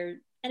 So they're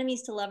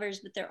enemies to lovers,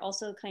 but they're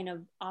also kind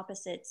of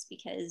opposites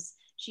because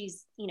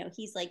she's, you know,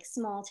 he's like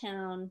small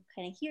town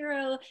kind of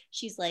hero.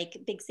 She's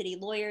like big city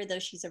lawyer, though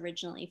she's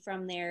originally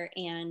from there.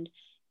 And,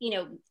 you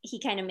know, he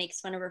kind of makes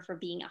fun of her for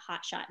being a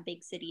hotshot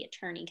big city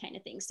attorney kind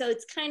of thing. So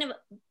it's kind of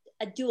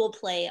a dual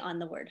play on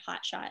the word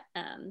hotshot.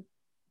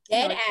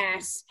 Dead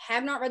ass,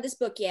 have not read this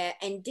book yet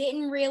and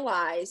didn't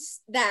realize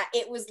that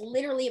it was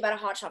literally about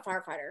a hotshot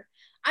firefighter.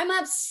 I'm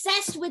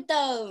obsessed with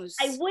those.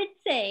 I would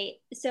say,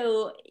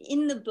 so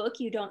in the book,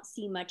 you don't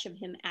see much of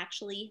him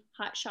actually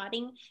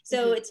hotshotting.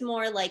 So it's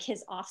more like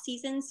his off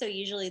season. So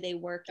usually they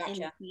work in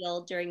the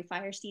field during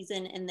fire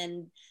season, and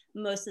then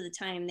most of the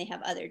time they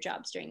have other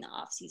jobs during the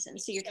off season.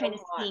 So you're kind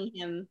of seeing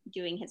him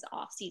doing his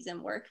off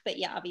season work. But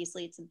yeah,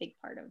 obviously it's a big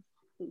part of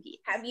who he is.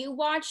 Have you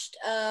watched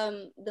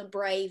the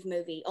Brave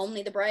movie,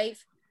 Only the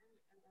Brave?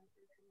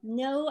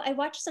 No, I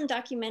watched some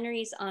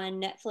documentaries on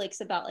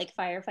Netflix about like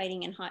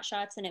firefighting and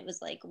hotshots, and it was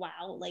like,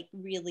 wow, like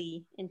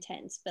really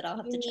intense. But I'll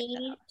have to check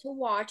that out. To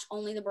watch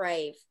Only the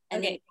Brave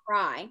and then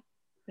cry,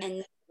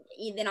 and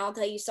then I'll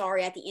tell you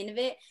sorry at the end of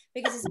it,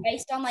 because it's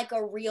based on like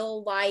a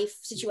real life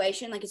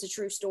situation, like it's a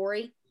true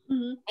story.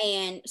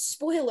 And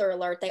spoiler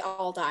alert, they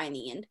all die in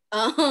the end.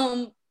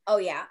 Oh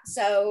yeah,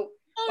 so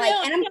like,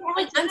 no, and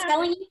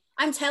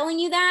I'm telling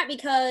you that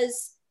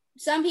because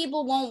some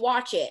people won't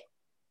watch it.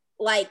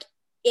 Like,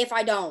 if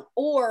I don't,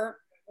 or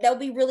they'll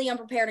be really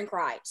unprepared and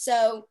cry.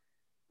 So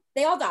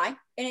they all die,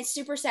 and it's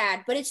super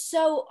sad, but it's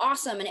so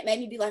awesome. And it made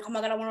me be like, oh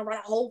my God, I want to write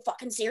a whole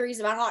fucking series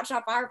about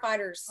hotshot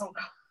firefighters. Oh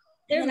God.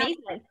 They're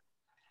amazing.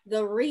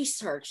 The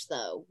research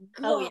though.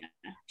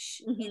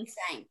 Gosh. Oh yeah.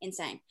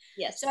 Insane.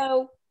 Yes.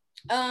 So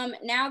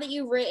now that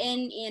you've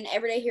written in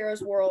Everyday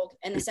Heroes world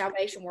and the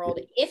Salvation world,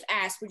 if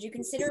asked, would you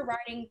consider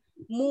writing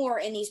more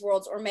in these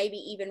worlds, or maybe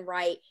even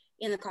write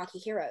in the Cocky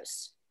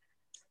Heroes?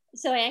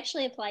 So I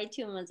actually applied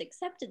to and was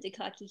accepted to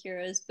Cocky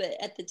Heroes, but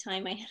at the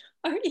time I had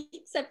already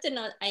accepted.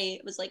 I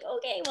was like,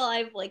 okay, well,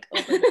 I've like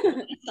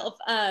overwhelmed myself,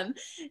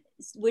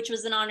 which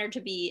was an honor to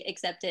be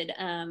accepted.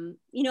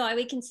 You know, I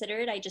would consider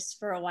it. I just,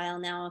 for a while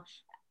now,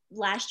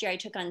 last year I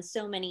took on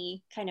so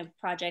many kind of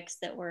projects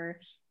that were,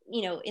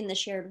 you know, in the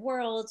shared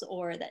worlds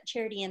or that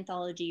charity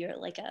anthology or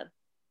like a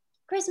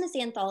Christmas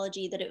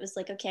anthology, that it was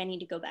like, okay, I need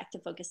to go back to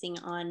focusing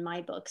on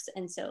my books.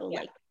 And so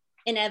like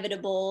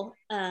Inevitable,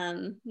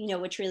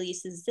 which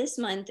releases this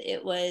month,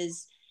 it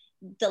was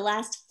the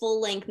last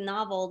full-length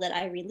novel that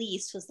I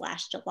released was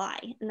last July.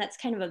 And that's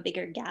kind of a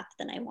bigger gap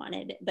than I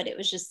wanted. But it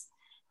was just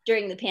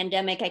during the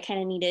pandemic, I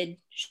kind of needed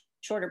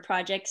shorter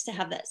projects to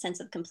have that sense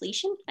of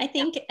completion, I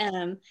think.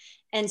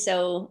 And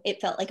so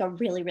it felt like a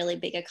really, really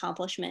big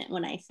accomplishment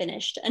when I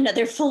finished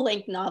another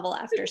full-length novel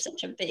after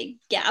such a big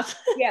gap.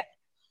 Yeah.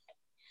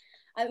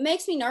 It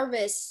makes me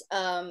nervous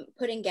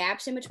putting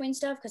gaps in between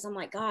stuff because I'm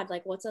like, God,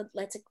 like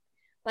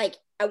like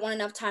I want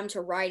enough time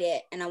to write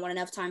it and I want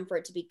enough time for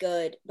it to be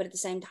good. But at the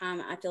same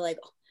time, I feel like,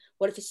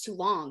 what if it's too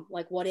long?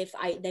 Like, what if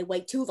they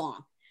wait too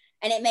long?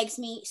 And it makes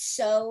me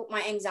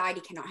my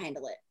anxiety cannot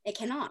handle it. It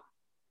cannot.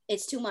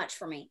 It's too much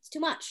for me. It's too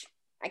much.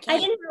 I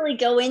didn't really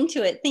go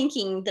into it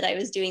thinking that I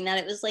was doing that.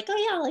 It was like, oh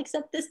yeah, I'll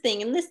accept this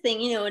thing and this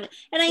thing, and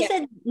I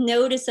said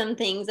no to some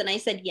things and I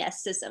said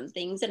yes to some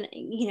things. And,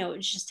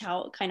 it's just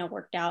how it kind of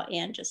worked out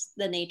and just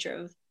the nature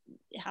of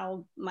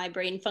how my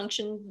brain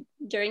functioned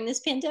during this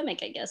pandemic,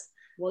 I guess.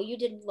 Well, you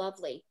did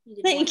lovely.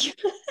 Thank you.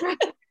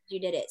 You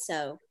did it.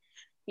 So,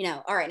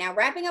 all right. Now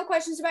wrapping up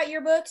questions about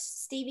your books,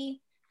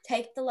 Stevie,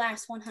 take the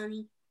last one,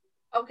 honey.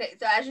 Okay.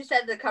 So as you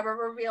said, the cover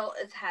reveal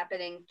is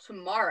happening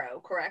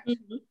tomorrow, correct?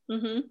 Mm-hmm.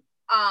 Mm-hmm.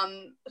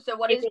 So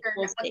what's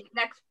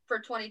next for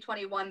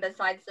 2021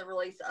 besides the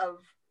release of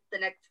the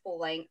next full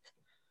length,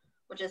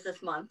 which is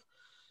this month?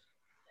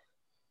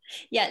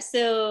 Yeah,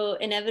 so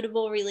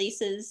Inevitable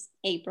releases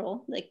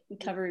April. The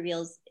cover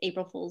reveals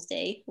April Fool's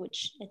Day,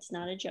 which it's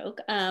not a joke.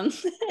 And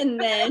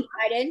then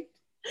excited.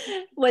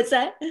 What's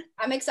that?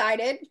 I'm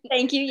excited.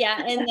 Thank you.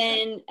 Yeah. And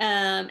then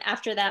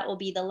after that will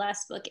be the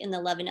last book in the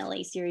Love in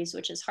LA series,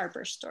 which is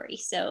Harper's Story.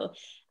 So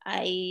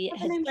I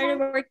had started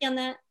working on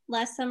that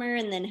last summer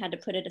and then had to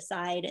put it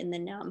aside. And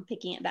then now I'm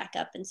picking it back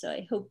up. And so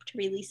I hope to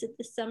release it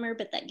this summer,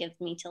 but that gives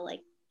me till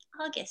like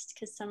August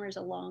because summer's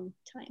a long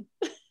time.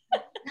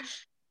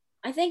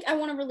 I think I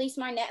want to release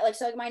my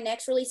my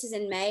next release is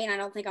in May, and I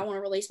don't think I want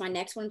to release my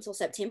next one until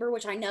September,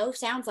 which I know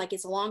sounds like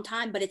it's a long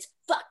time, but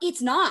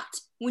it's not.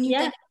 When you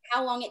think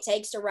how long it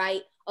takes to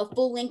write a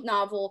full-length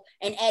novel,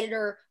 an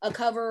editor, a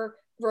cover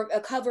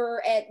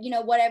at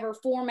whatever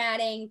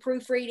formatting,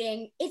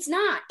 proofreading, it's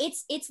not.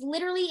 It's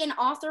literally in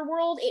author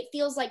world. It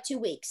feels like 2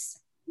 weeks.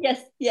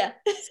 Yes. Yeah.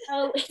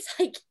 So it's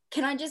like,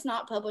 can I just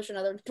not publish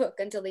another book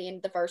until the end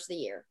of the first of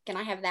the year? Can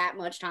I have that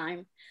much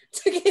time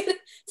to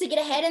get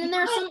ahead? And then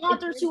there are some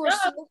authors who are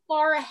so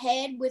far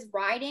ahead with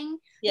writing.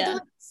 Yeah. They're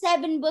like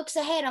 7 books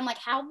ahead. I'm like,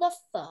 how the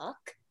fuck?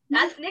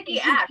 That's Nikki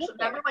Ash.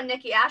 Remember when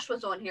Nikki Ash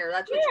was on here?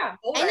 That's what she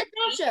told and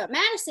Natasha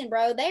Madison,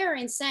 bro. They are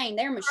insane.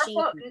 They're machines.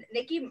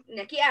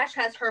 Nikki Ash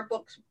has her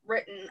books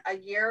written a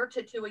year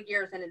to 2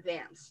 years in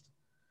advance.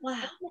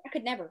 Wow. I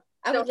could never.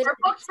 So her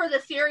books for the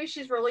series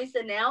she's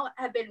releasing now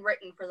have been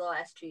written for the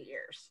last 2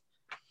 years.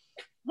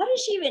 What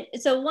is she even?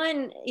 So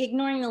one,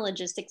 ignoring the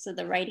logistics of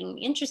the writing,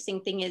 the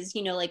interesting thing is,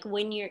 like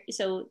when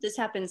so this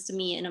happens to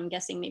me and I'm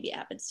guessing maybe it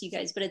happens to you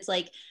guys, but it's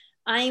like,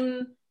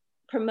 I'm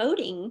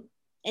promoting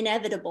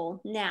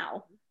Inevitable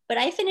now, but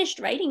I finished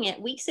writing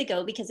it weeks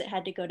ago because it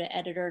had to go to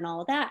editor and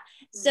all of that.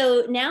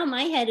 So now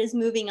my head is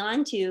moving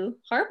on to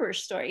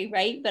Harper's Story,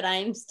 right? But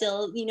I'm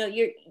still,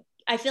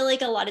 I feel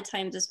like a lot of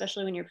times,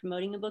 especially when you're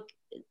promoting a book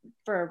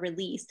for a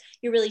release,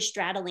 you're really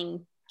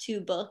straddling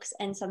 2 books.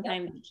 And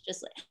sometimes it's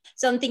just like,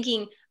 so I'm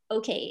thinking,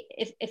 okay,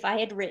 if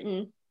I had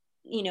written,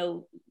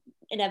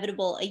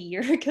 Inevitable a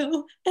year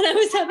ago and I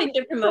was having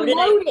to promote it,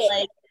 I was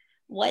like,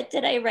 what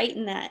did I write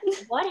in that?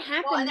 What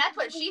happened? Well, and that's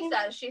what she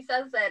says. She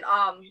says that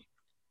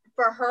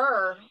for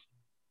her,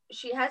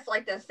 she has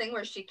like this thing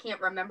where she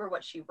can't remember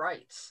what she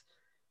writes.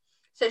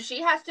 So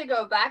she has to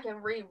go back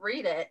and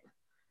reread it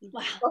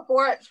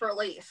before it's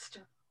released.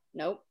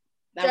 Nope.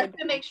 Just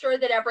to make sure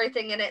that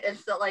everything in it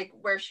is like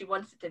where she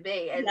wants it to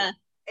be. And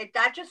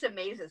that just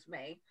amazes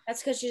me.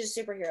 That's because she's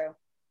a superhero.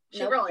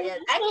 She really is.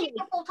 And she's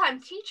a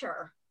full-time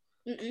teacher.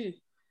 Mm-mm.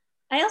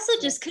 I also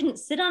just couldn't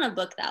sit on a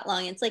book that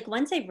long. It's like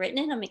once I've written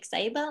it, I'm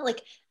excited about it.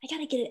 Like, I got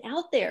to get it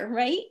out there,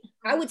 right?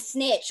 I would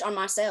snitch on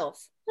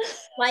myself.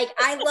 Like,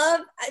 I love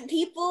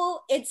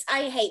people.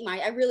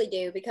 I really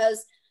do,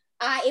 because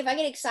if I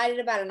get excited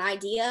about an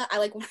idea, I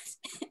like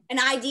an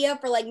idea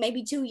for like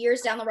maybe 2 years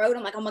down the road.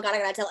 I'm like, oh my God, I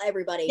got to tell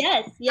everybody.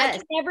 Yes. I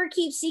can never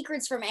keep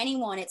secrets from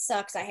anyone. It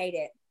sucks. I hate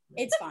it.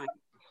 It's fine.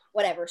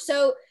 Whatever.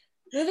 So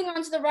moving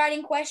on to the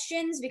writing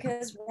questions,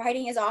 because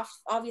writing is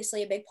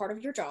obviously a big part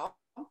of your job.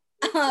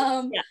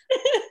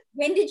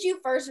 When did you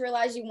first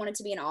realize you wanted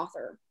to be an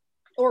author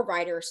or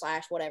writer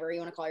 / whatever you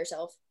want to call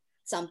yourself,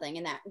 something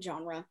in that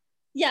genre?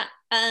 Yeah,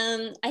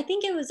 I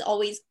think it was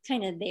always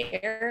kind of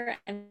there.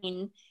 I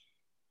mean,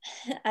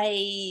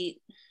 I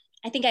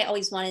think I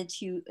always wanted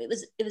to. It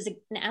was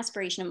an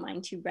aspiration of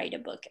mine to write a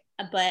book,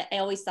 but I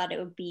always thought it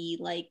would be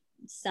like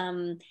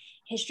some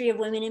history of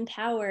women in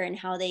power and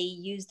how they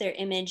use their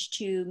image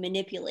to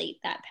manipulate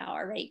that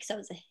power, right? Because I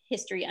was a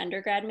history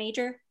undergrad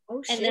major,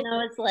 and then I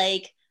was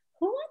like,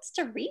 who wants wants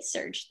to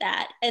research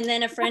that? And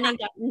then a friend had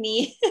gotten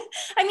me,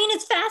 I mean,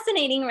 it's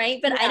fascinating, right?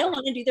 But I don't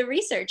want to do the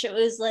research. It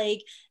was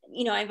like,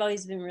 you know, I've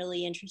always been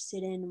really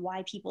interested in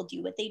why people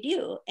do what they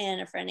do.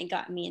 And a friend had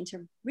gotten me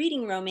into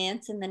reading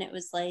romance. And then it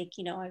was like,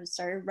 you know, I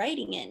started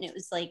writing it. And it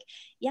was like,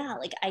 yeah,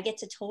 like I get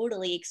to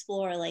totally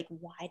explore, like,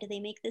 why do they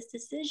make this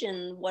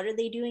decision? What are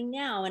they doing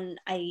now? And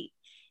I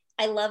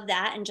love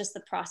that, and just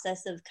the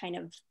process of kind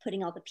of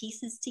putting all the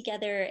pieces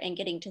together and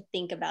getting to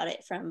think about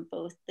it from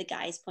both the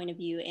guy's point of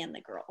view and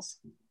the girls.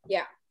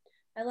 Yeah.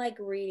 I like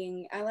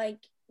reading. I like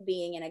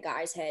being in a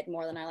guy's head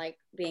more than I like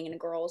being in a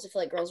girl's. I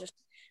feel like girls are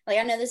like,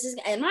 I know this is,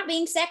 I'm not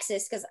being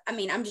sexist, because I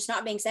mean, I'm just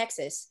not being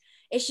sexist.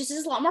 It's just,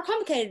 it's a lot more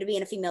complicated to be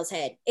in a female's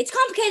head. It's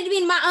complicated to be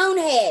in my own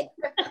head,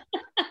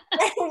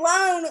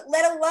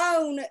 let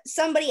alone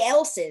somebody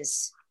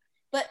else's.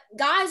 But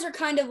guys are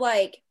kind of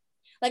like,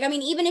 I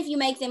mean, even if you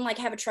make them like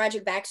have a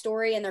tragic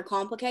backstory and they're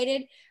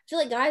complicated, I feel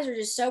like guys are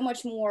just so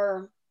much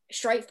more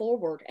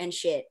straightforward and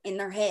shit in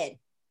their head.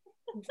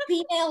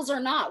 Females are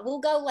not. We'll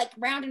go like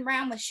round and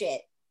round with shit.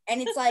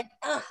 And it's like,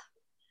 ugh,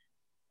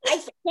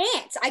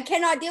 I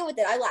cannot deal with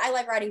it. I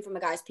like writing from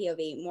a guy's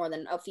POV more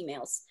than a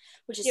female's,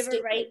 which is Do you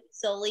ever write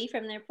solely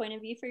from their point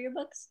of view for your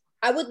books?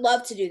 I would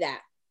love to do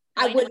that.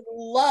 I would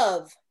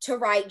love to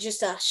write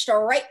just a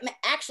straight,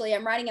 actually,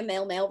 I'm writing a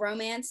male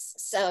romance.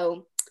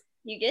 So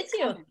you get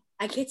to.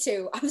 I get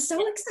to. I'm so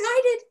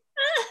excited.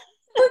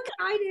 So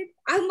excited.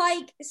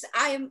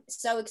 I am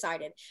so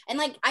excited. And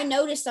like, I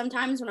notice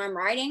sometimes when I'm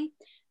writing,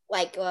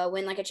 like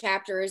when like a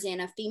chapter is in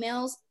a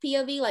female's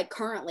POV, like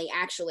currently,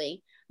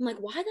 actually, I'm like,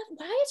 why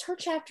is her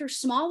chapter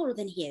smaller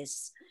than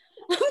his?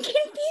 I'm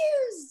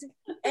confused.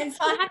 And so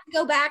I have to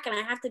go back and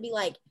I have to be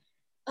like,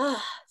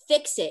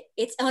 fix it.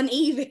 It's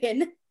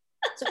uneven.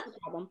 So no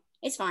problem.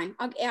 It's fine.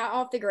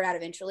 I'll figure it out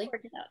eventually.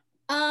 Work it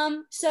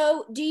out.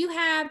 So do you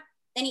have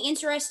any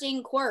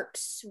interesting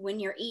quirks when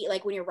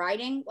you're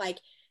writing? Like,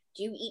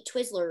 do you eat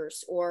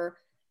Twizzlers, or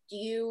do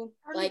you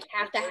like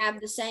have to have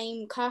the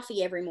same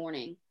coffee every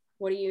morning?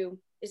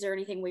 Is there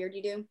anything weird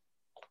you do?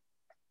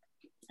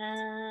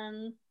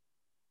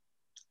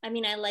 I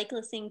mean, I like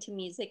listening to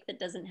music that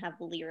doesn't have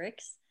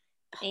lyrics,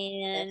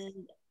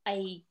 and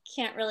I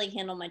can't really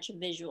handle much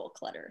visual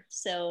clutter.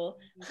 So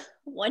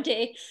one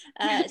day,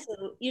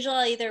 so usually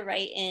I'll either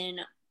write in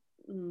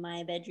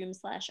my bedroom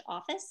 /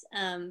 office,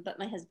 but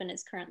my husband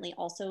is currently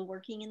also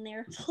working in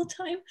there full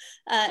time,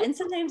 and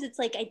sometimes it's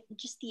like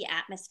just the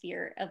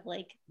atmosphere of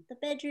like the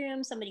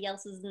bedroom, somebody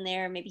else is in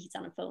there, maybe he's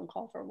on a phone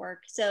call for work.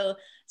 So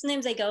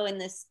sometimes I go in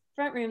this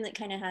front room that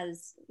kind of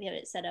we have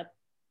it set up,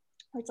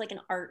 it's like an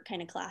art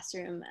kind of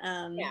classroom.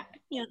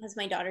 You know, it has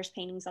my daughter's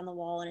paintings on the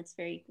wall, and it's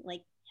very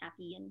like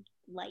happy and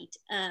light.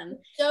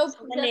 So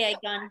one day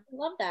I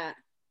love that.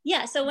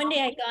 Yeah, so one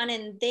day I gone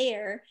in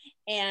there,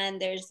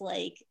 and there's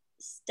like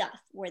stuff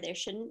where there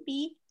shouldn't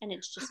be, and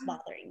it's just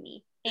bothering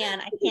me,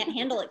 and I can't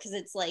handle it because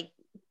it's like,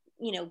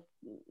 you know,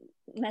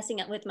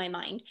 messing up with my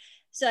mind.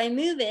 So I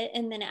move it,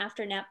 and then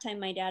after nap time,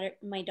 my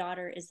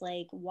daughter is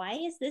like, "Why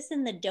is this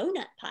in the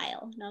donut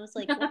pile?" And I was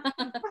like, "What's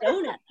the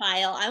donut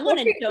pile? I want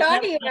a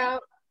donut pile."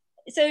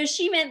 So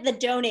she meant the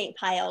donate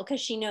pile,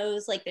 because she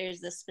knows like there's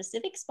this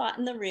specific spot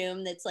in the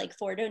room that's like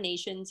for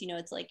donations. You know,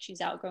 it's like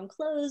she's outgrown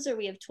clothes, or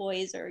we have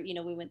toys, or, you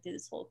know, we went through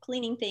this whole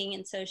cleaning thing.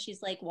 And so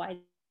she's like, "Why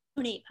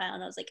donate pile?"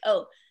 And I was like,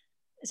 "Oh."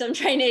 So I'm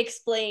trying to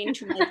explain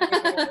to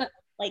my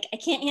like, I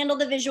can't handle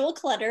the visual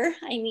clutter.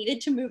 I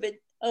needed to move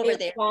it over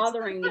there. It's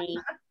bothering me.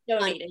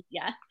 Donated,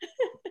 yeah.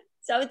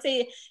 So I would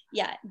say,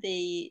 yeah,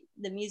 the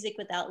music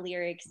without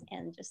lyrics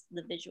and just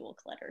the visual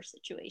clutter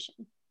situation.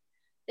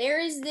 There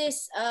is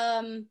this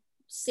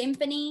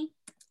symphony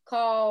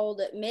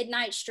called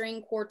Midnight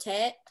String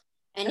Quartet,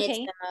 and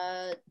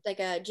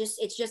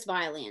it's just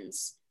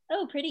violins.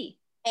 Oh, pretty.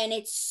 And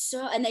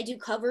and they do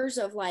covers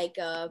of like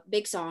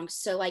big songs.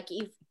 So like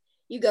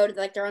you go to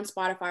like, they're on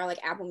Spotify or like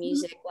Apple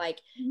Music, like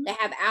they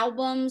have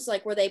albums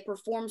like where they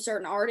perform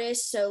certain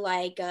artists. So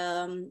like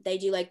they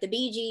do like the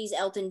Bee Gees,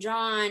 Elton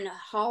John,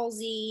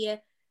 Halsey,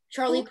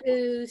 Charlie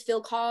Puth,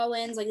 Phil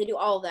Collins, like they do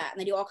all of that, and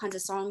they do all kinds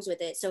of songs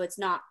with it. So it's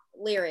not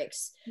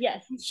lyrics.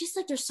 Yes. It's just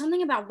like there's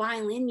something about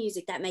violin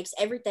music that makes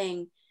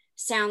everything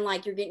sound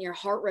like you're getting your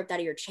heart ripped out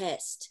of your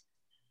chest.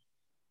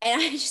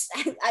 And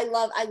I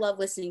love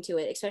listening to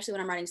it, especially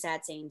when I'm writing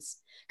sad scenes,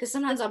 because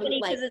sometimes I'll be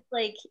like, because it's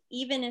like,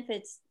 even if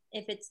it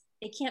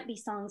can't be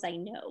songs I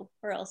know,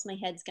 or else my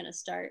head's gonna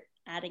start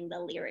adding the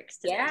lyrics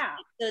to it.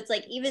 So it's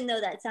like, even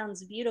though that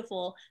sounds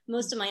beautiful,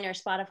 most of mine are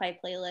Spotify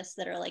playlists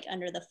that are like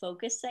under the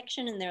focus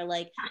section, and they're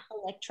like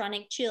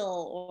electronic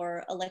chill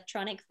or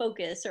electronic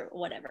focus or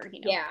whatever, you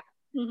know.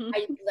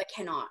 I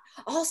cannot.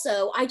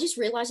 Also, I just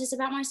realized this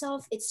about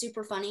myself. It's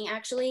super funny,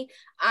 actually.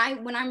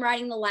 When I'm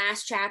writing the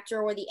last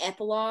chapter or the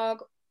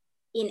epilogue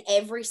in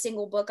every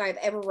single book I've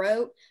ever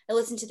wrote, I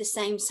listen to the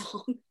same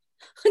song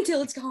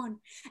until it's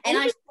gone. And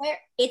I swear,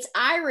 it's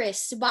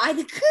Iris by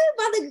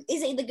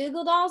is it the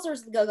Google Dolls, or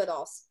is it the Go-Go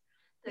Dolls?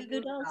 The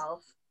Google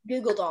Dolls.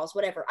 Google Dolls,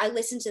 whatever. I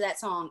listen to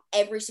that song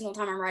every single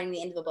time I'm writing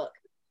the end of a book.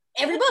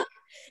 Every book.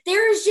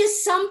 There is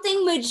just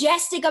something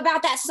majestic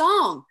about that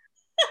song.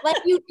 Like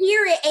you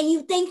hear it and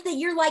you think that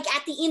you're like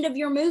at the end of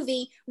your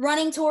movie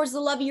running towards the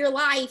love of your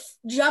life,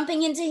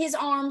 jumping into his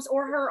arms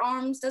or her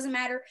arms, doesn't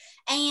matter.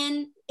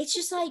 And it's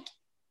just like,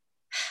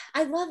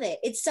 I love it.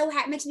 It's so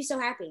makes me so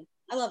happy.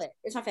 I love it.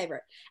 It's my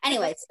favorite.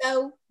 Anyway,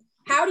 so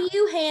how do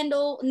you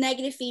handle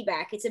negative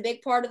feedback? It's a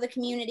big part of the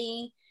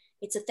community.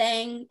 It's a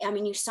thing. I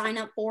mean, you sign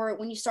up for it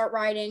when you start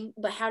writing,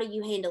 but how do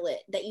you handle it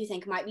that you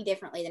think might be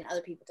differently than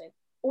other people do?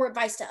 Or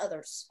advice to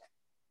others?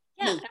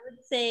 Yeah, I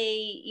would say,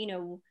 you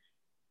know,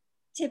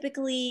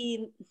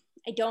 typically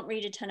I don't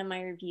read a ton of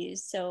my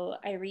reviews. So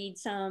I read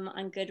some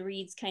on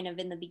Goodreads kind of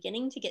in the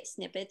beginning to get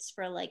snippets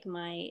for like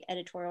my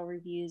editorial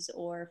reviews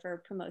or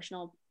for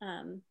promotional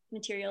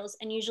materials.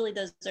 And usually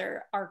those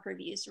are ARC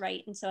reviews,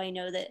 right? And so I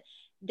know that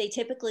they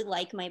typically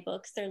like my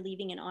books. They're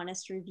leaving an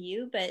honest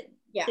review, but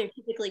they're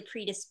typically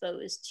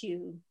predisposed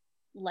to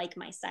like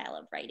my style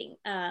of writing.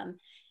 And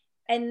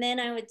then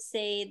I would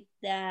say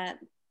that,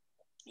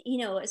 you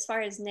know, as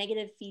far as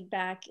negative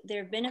feedback,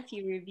 there have been a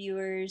few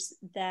reviewers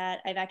that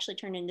I've actually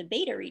turned into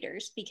beta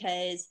readers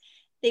because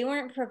they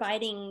weren't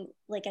providing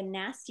like a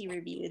nasty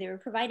review. They were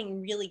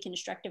providing really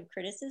constructive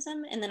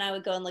criticism. And then I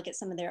would go and look at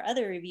some of their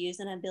other reviews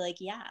and I'd be like,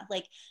 yeah,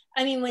 like,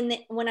 I mean,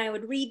 when I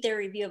would read their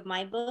review of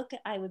my book,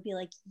 I would be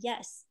like,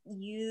 yes,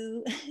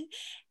 you,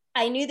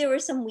 I knew there were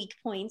some weak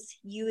points.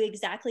 You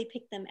exactly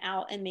picked them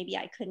out, and maybe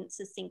I couldn't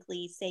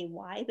succinctly say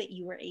why, but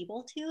you were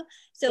able to.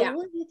 So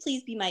will you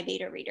please be my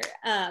beta reader?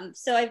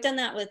 So I've done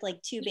that with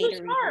like 2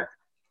 beta readers.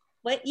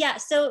 What? Yeah.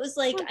 So it was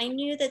like, I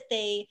knew that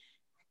they,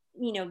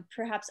 you know,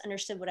 perhaps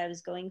understood what I was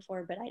going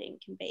for, but I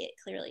didn't convey it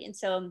clearly. And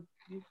so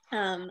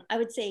I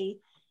would say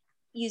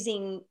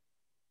using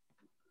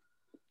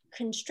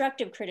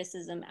constructive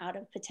criticism out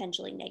of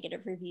potentially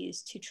negative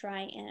reviews to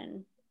try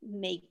and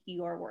make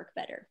your work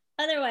better.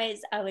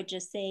 Otherwise, I would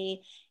just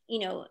say, you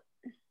know,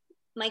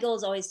 my goal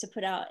is always to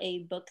put out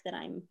a book that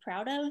I'm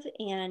proud of.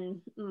 And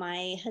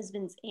my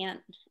husband's aunt,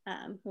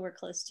 who we're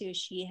close to,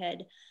 she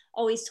had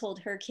always told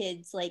her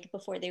kids, like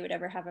before they would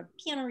ever have a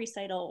piano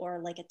recital or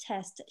like a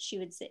test, she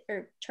would say,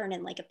 or turn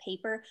in like a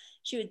paper,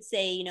 she would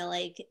say, you know,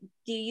 like,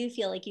 do you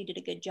feel like you did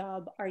a good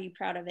job? Are you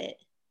proud of it?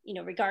 You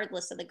know,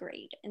 regardless of the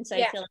grade. And so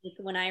I feel like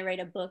when I write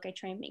a book, I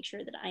try and make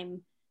sure that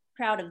I'm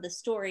proud of the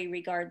story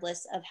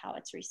regardless of how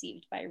it's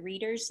received by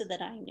readers, so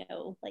that I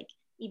know, like,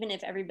 even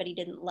if everybody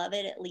didn't love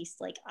it, at least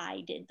like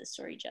I did the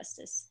story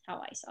justice how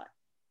I saw it.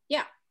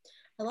 Yeah,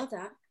 I love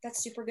that.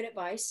 That's super good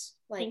advice.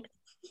 Like,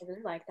 I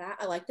really like that.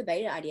 I like the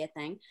beta idea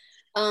thing.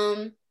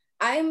 I'm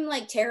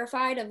like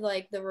terrified of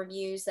like the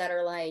reviews that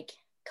are like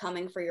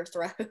coming for your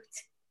throat.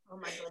 Oh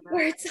my goodness.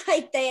 Where it's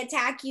like they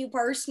attack you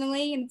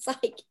personally, and it's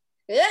like,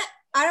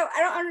 I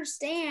don't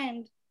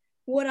understand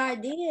what I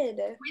did.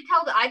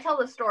 I tell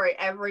the story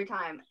every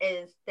time.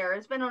 Is there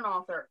has been an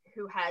author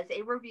who has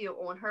a review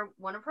on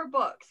one of her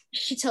books.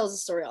 She tells the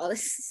story all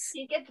this.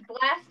 She gets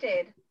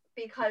blasted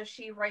because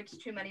she writes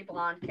too many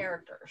blonde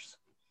characters.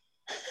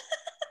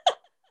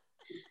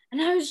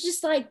 And I was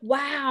just like,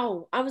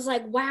 wow. I was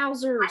like,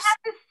 wowzers. I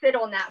have to sit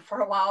on that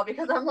for a while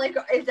because I'm like,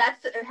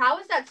 how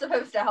is that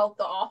supposed to help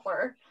the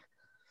author?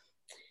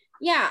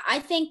 Yeah, I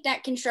think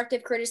that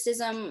constructive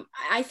criticism,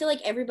 I feel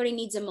like everybody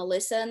needs a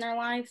Melissa in their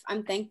life.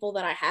 I'm thankful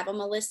that I have a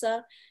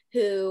Melissa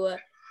who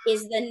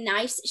is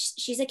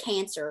she's a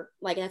Cancer.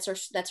 Like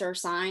that's her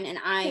sign. And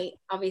I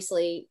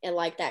obviously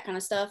like that kind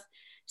of stuff.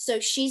 So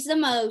she's the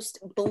most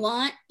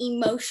blunt,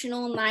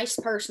 emotional, nice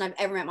person I've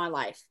ever met in my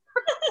life.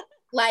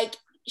 Like,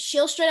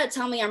 she'll straight up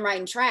tell me I'm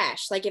writing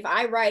trash. Like, if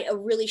I write a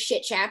really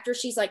shit chapter,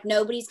 she's like,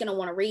 nobody's going to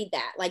want to read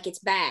that. Like, it's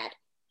bad.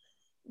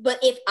 But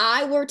if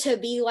I were to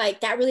be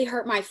like, that really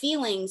hurt my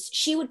feelings,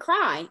 she would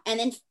cry and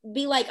then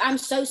be like, I'm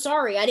so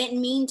sorry. I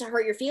didn't mean to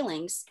hurt your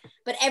feelings.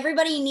 But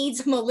everybody needs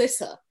a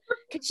Melissa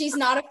because she's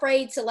not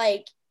afraid to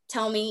like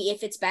tell me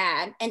if it's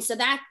bad. And so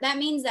that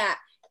means that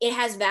it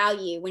has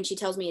value when she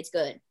tells me it's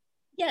good.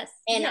 Yes.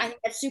 And I think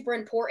that's super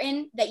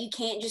important, that you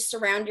can't just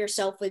surround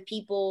yourself with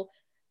people.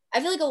 I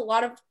feel like a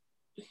lot of,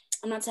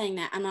 I'm not saying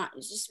that, I'm not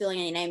just spilling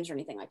any names or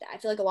anything like that. I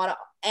feel like a lot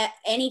of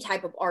any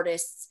type of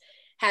artists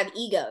have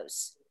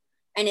egos.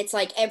 And it's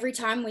like every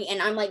time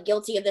and I'm like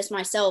guilty of this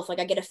myself. Like,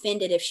 I get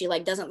offended if she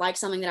like doesn't like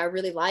something that I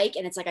really like.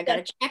 And it's like, I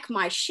got to check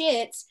my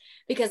shit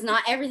because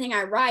not everything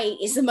I write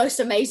is the most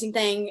amazing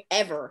thing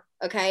ever.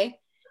 Okay.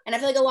 And I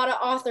feel like a lot of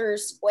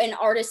authors and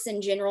artists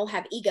in general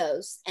have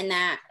egos, and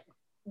that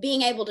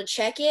being able to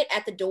check it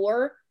at the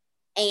door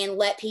and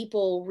let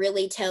people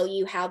really tell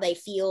you how they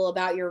feel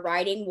about your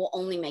writing will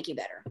only make you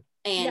better.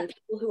 And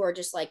people who are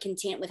just like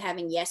content with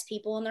having yes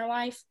people in their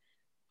life,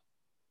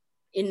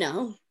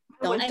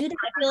 don't do that.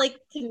 I feel like,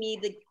 to me,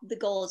 the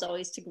goal is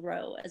always to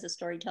grow as a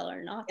storyteller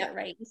and author,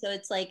 right? So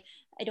it's like,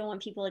 I don't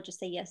want people to just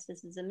say, yes,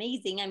 this is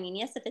amazing. I mean,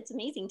 yes, if it's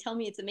amazing, tell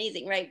me it's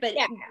amazing, right? But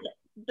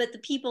the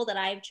people that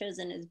I've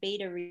chosen as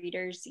beta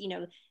readers,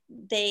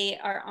 they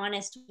are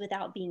honest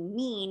without being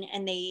mean,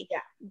 and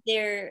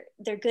they're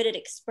good at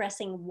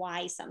expressing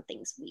why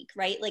something's weak,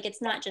 right? Like,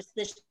 it's not just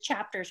this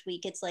chapter's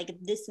weak. It's like,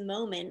 this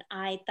moment,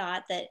 I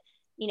thought that,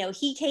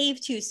 he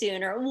caved too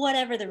soon, or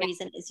whatever the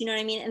reason is, you know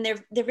what I mean? And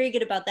they're very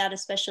good about that,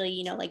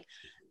 especially, like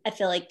I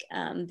feel like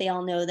they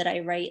all know that I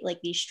write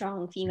like these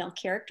strong female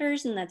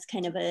characters, and that's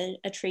kind of a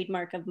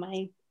trademark of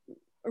my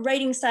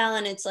writing style.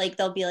 And it's like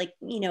they'll be like,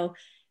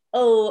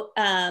 oh,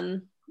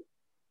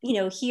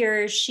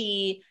 here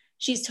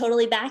she's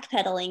totally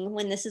backpedaling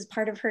when this is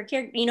part of her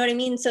character. You know what I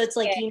mean? So it's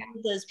like you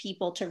need those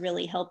people to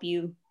really help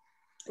you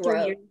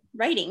through your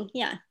writing.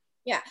 Yeah.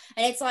 Yeah.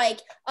 And it's like,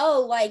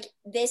 oh, like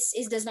this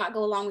does not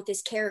go along with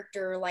this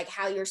character, like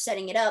how you're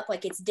setting it up.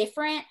 Like it's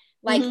different.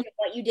 Like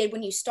what you did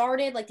when you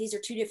started, like these are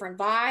two different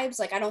vibes.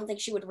 Like I don't think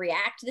she would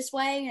react this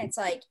way. And it's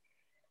like,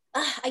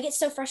 I get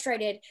so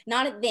frustrated,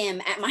 not at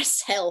them, at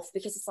myself,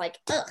 because it's like,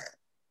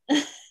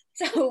 ugh.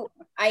 So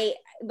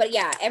but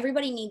yeah,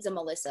 everybody needs a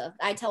Melissa.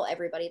 I tell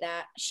everybody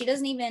that. She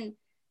doesn't even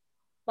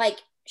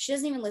listen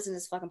to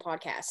this fucking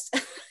podcast.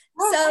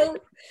 So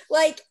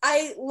like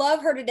I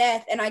love her to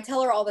death, and I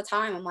tell her all the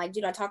time, I'm like,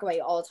 dude, I talk about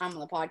you all the time on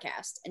the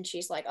podcast. And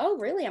she's like, oh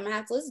really? I'm gonna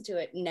have to listen to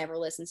it. Never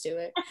listens to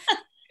it.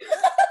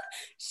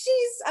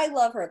 I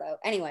love her though.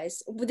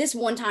 Anyways, this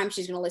one time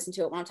she's gonna listen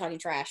to it when I'm talking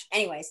trash.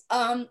 Anyways,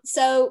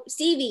 so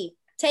Stevie,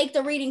 take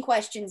the reading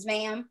questions,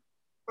 ma'am.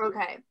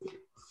 Okay.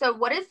 So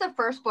what is the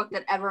first book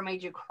that ever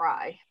made you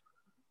cry?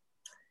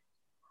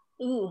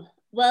 Ooh,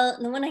 well,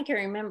 the one I can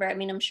remember, I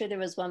mean, I'm sure there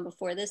was one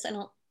before this. I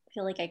don't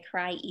feel like I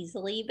cry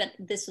easily, but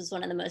this was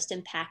one of the most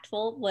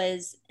impactful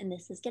was, and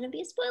this is going to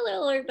be a spoiler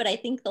alert, but I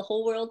think the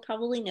whole world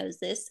probably knows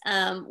this,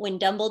 when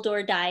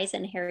Dumbledore dies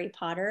in Harry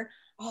Potter.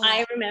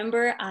 I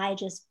remember I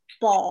just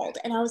bawled,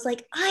 and I was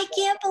like, I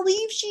can't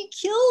believe she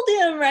killed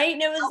him, right?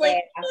 And it was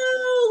like,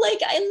 oh,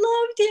 like I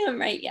loved him,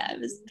 right? Yeah,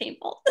 it was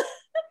painful.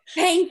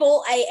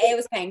 Painful. It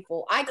was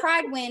painful. I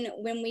cried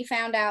when we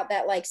found out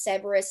that like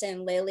Severus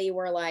and Lily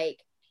were like,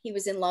 he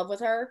was in love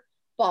with her.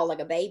 Ball like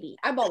a baby.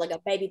 I ball like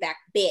a baby back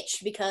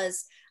bitch,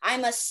 because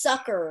I'm a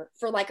sucker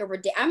for like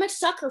I'm a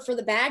sucker for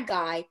the bad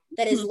guy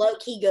that is low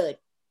key good.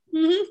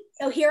 Mm-hmm.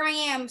 So here I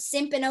am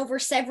simping over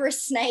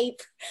Severus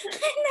Snape.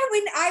 And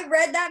when I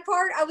read that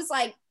part, I was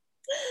like,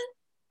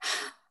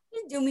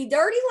 you do me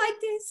dirty like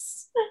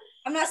this.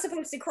 I'm not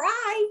supposed to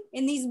cry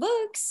in these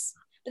books.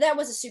 But that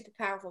was a super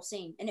powerful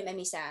scene, and it made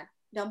me sad.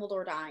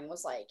 Dumbledore dying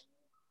was like,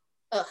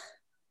 ugh.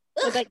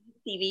 What about you,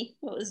 Stevie?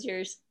 What was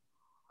yours?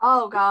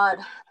 Oh God.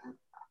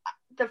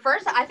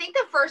 I think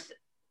the first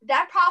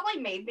that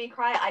probably made me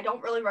cry. I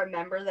don't really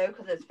remember though,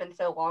 because it's been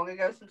so long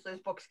ago since those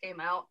books came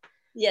out.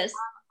 Yes.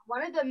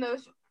 One of the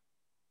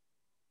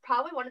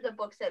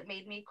books that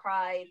made me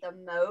cry the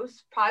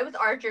most probably was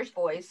Archer's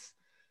Voice.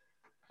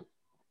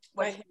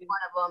 Which is one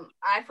of them.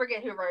 I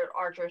forget who wrote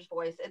Archer's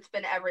Voice. It's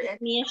been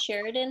Mia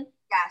Sheridan.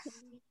 Yes.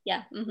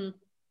 Yeah. Mm-hmm.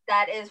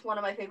 That is one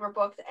of my favorite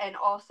books, and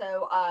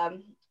also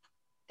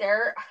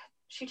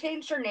she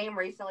changed her name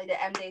recently to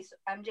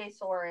MJ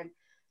Soren.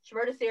 She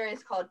wrote a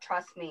series called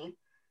Trust Me.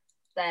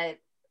 That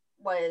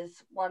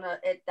was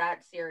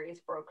that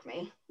series broke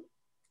me.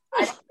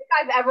 I don't think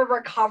I've ever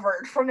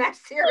recovered from that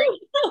series.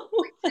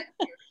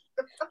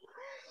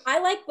 I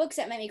like books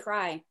that make me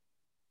cry.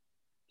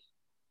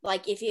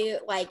 Like if you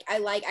like,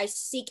 I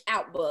seek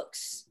out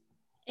books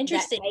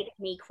that make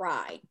me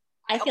cry.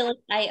 I feel like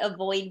I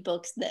avoid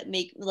books that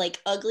make like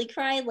ugly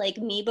cry, like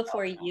Me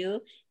Before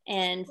You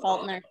and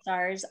Fault in Our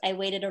Stars. I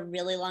waited a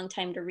really long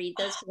time to read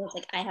those because I was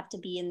like, I have to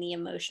be in the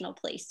emotional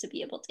place to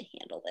be able to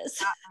handle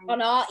this. Oh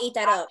no, I'll eat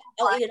that up.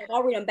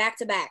 I'll read them back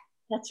to back.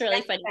 That's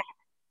really funny.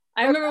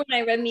 I remember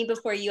when I read Me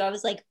Before You, I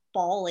was like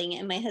bawling,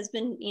 and my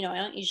husband, I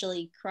don't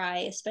usually cry,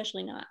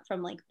 especially not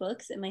from like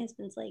books. And my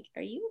husband's like,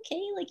 "Are you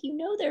okay? Like,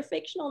 they're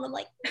fictional." And I'm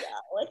like, "No,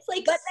 it's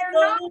like, but they're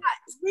not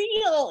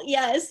real."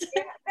 Yes,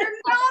 they're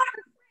not.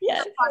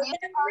 Yes. I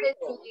started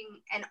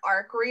being an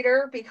ARC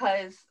reader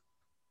because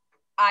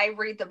I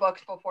read the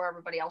books before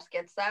everybody else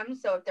gets them.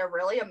 So if they're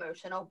really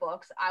emotional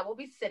books, I will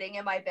be sitting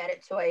in my bed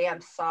at 2 a.m.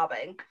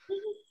 sobbing.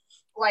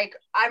 Like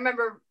I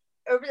remember.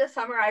 Over the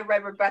summer, I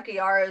read Rebecca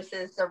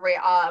Yarros's The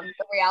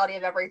Reality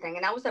of Everything,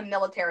 and that was a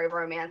military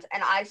romance,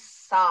 and I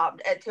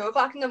sobbed at 2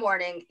 o'clock in the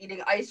morning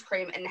eating ice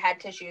cream and had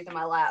tissues in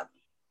my lap.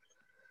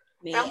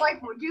 And I'm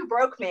like, well, you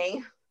broke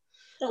me.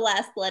 The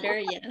Last Letter,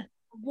 yeah.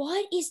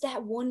 What is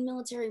that one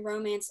military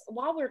romance?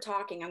 While we're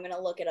talking, I'm going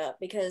to look it up,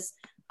 because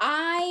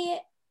I'm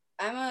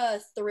a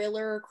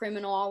thriller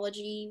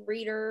criminology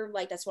reader.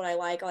 Like, that's what I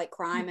like. I like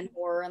crime and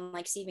horror, and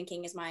like Stephen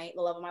King is the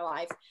love of my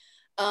life.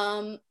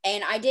 And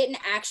I didn't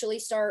actually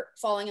start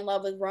falling in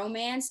love with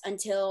romance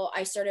until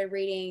I started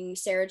reading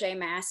Sarah J.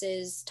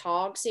 Maas's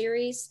Tog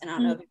series. And I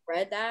don't know if you've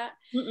read that,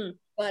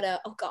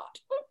 but, oh God.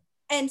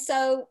 And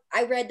so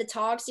I read the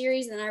Tog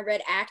series, and then I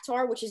read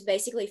Actar, which is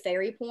basically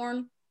fairy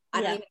porn.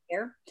 I don't even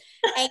care.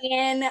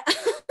 And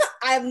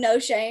I have no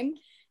shame.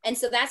 And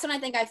so that's when I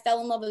think I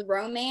fell in love with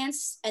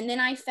romance. And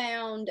then I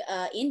found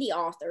indie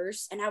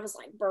authors, and I was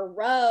like,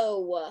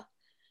 bro,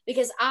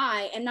 because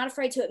I am not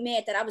afraid to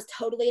admit that I was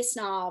totally a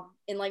snob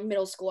in like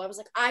middle school. I was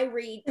like, I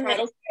read Pride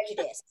and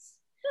Prejudice.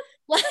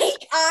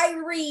 Like I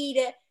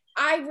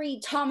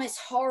read Thomas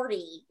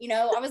Hardy,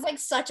 I was like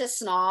such a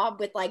snob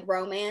with like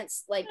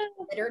romance, like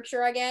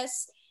literature, I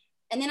guess.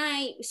 And then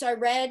I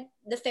read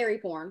the fairy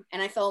porn,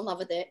 and I fell in love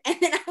with it. And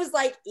then I was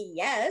like,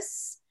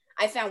 yes,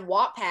 I found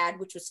Wattpad,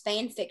 which was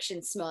fan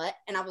fiction smut,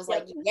 and I was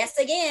like, yes,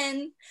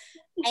 again.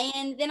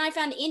 And then I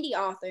found indie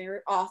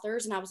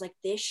authors, and I was like,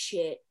 this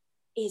shit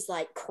is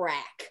like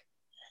crack.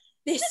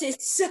 This is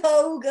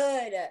so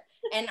good.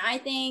 And I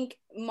think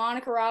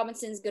Monica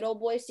Robinson's Good Old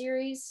Boy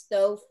series,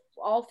 though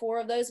all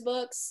 4 of those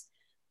books,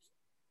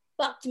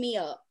 fucked me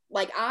up.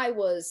 Like, I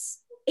was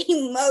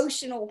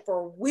emotional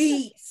for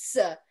weeks.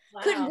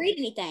 Wow. Couldn't read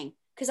anything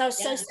because I was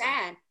so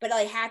sad, but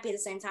like happy at the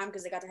same time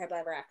because they got their happily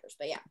ever afters.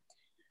 But yeah.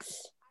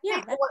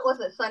 What was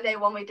it, Sunday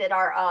when we did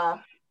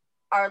our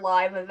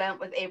live event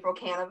with April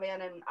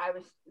Canavan, and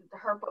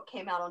her book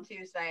came out on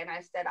Tuesday, and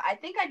I said, I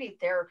think I need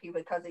therapy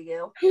because of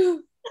you.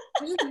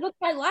 This is the book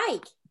I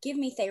like. Give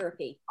me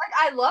therapy.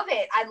 Like, I love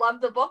it. I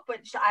love the book, but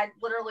I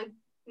literally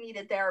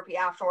needed therapy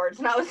afterwards,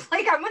 and I was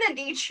like, I'm gonna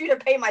need you to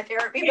pay my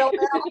therapy bill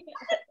now.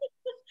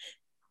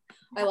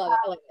 I love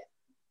it.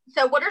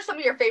 So what are some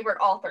of your favorite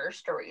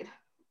authors to read?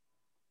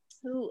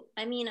 Ooh,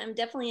 I mean, I'm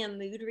definitely a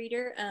mood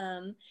reader.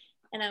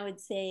 And I would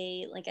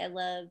say, like, I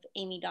love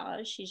Amy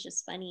Dawes. She's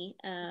just funny.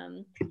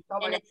 And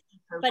it's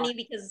funny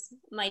because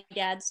my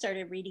dad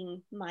started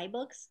reading my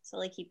books. So,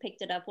 like, he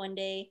picked it up one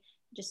day,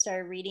 just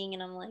started reading,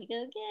 and I'm like,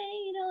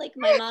 okay, like,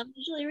 my mom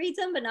usually reads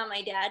them, but not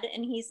my dad.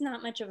 And he's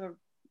not much of a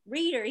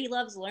reader. He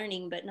loves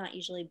learning, but not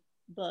usually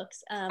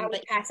books. I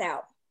would pass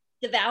out.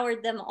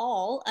 Devoured them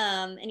all,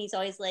 and he's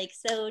always like,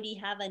 so do you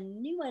have a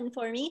new one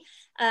for me?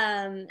 So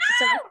I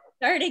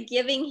started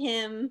giving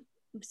him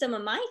some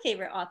of my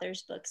favorite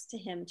authors' books to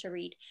him to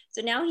read.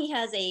 So now he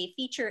has a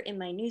feature in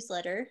my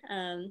newsletter,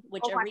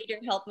 which a reader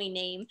helped me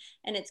name,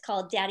 and it's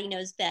called Daddy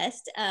Knows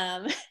Best.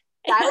 I'm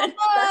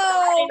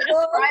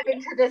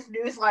subscribing to this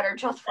newsletter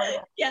just for you.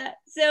 Yeah,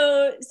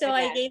 so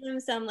I gave him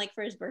some, like,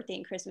 for his birthday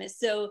and Christmas.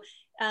 So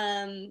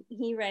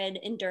he read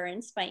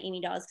Endurance by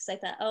Amy Dawes because I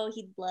thought,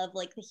 he'd love,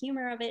 like, the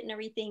humor of it and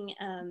everything,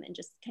 and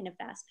just kind of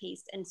fast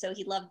paced. And so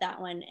he loved that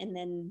one. And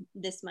then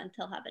this month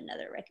he'll have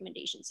another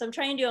recommendation. So I'm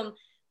trying to do them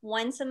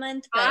once a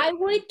month. But I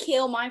would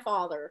kill my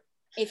father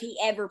if he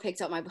ever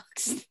picked up my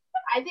books.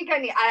 I think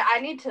I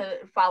need to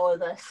follow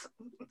this.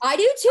 I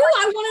do too.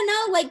 I want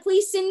to know, like,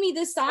 please send me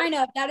the sign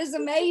up. That is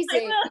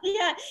amazing.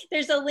 Yeah,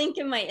 there's a link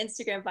in my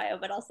Instagram bio,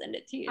 but I'll send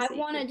it to you. I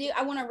want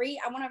to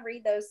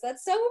read those.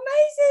 That's so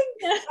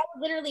amazing.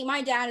 Literally,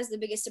 my dad is the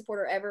biggest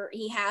supporter ever.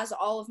 He has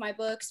all of my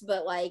books,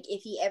 but like,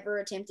 if he ever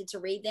attempted to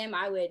read them,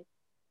 I would,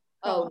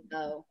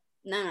 no.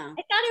 I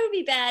thought it would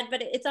be bad,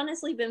 but it's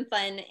honestly been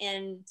fun.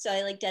 And so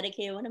I, like,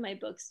 dedicated one of my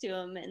books to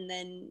him, and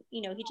then,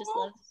 he just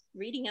loves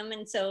reading them.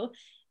 And so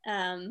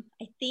I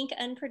think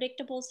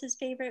Unpredictable is his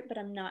favorite, but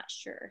I'm not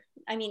sure.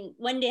 I mean,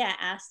 one day I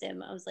asked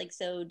him, I was like,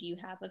 so do you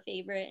have a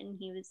favorite? And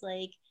he was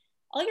like,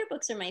 all your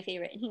books are my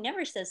favorite. And he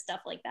never says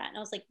stuff like that. And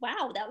I was like,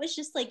 wow, that was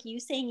just like you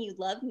saying you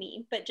love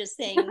me, but just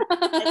saying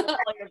I love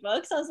all your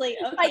books. I was like,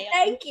 okay.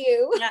 Thank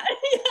you. Yeah.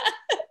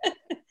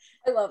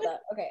 I love that.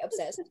 Okay,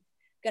 obsessed.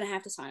 Gonna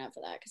have to sign up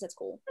for that because that's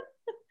cool.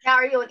 Now,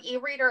 are you an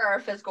e-reader or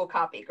a physical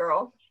copy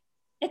girl?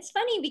 It's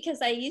funny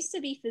because I used to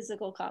be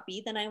physical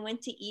copy, then I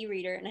went to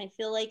e-reader, and I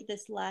feel like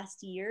this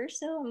last year or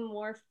so I'm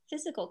more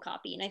physical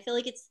copy. And I feel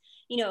like it's,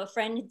 a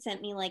friend had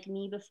sent me, like,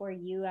 Me Before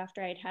You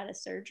after I'd had a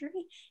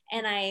surgery,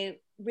 and I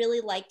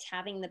really liked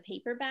having the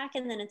paperback.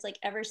 And then it's like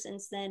ever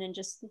since then, and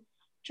just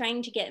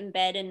trying to get in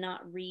bed and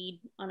not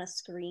read on a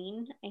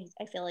screen,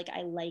 I feel like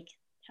I like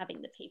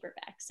having the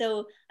paperback.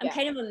 So I'm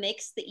kind of a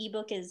mix. The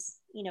ebook is,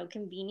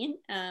 convenient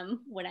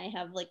when I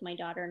have, like, my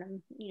daughter and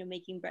I'm,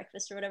 making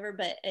breakfast or whatever,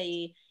 but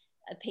a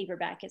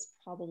paperback is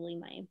probably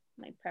my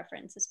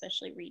preference,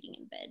 especially reading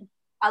in bed.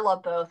 I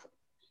love both.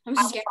 I'm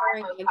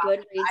scouring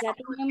Goodreads at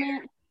the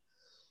moment.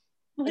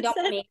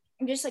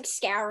 I'm just, like,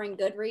 scouring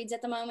Goodreads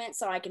at the moment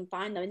so I can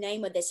find the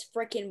name of this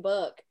freaking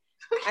book.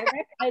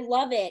 I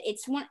love it.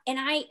 It's one, and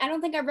I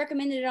don't think I've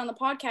recommended it on the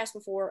podcast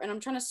before, and I'm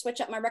trying to switch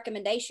up my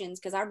recommendations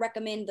because I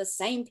recommend the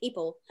same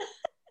people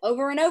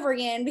over and over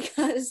again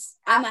because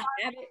I'm a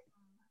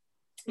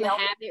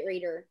habit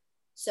reader.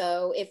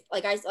 So if,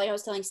 like I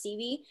was telling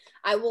Stevie,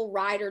 I will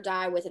ride or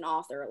die with an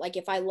author. Like,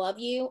 if I love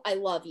you,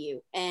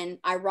 and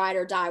I ride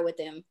or die with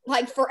them,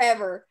 like,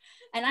 forever.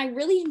 And I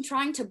really am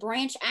trying to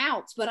branch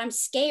out, but I'm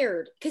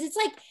scared because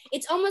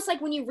it's almost like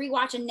when you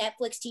rewatch a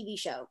Netflix TV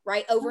show,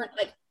 right? Over,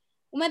 like,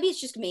 well, maybe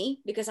it's just me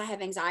because I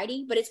have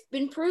anxiety, but it's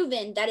been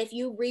proven that if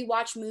you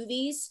rewatch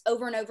movies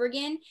over and over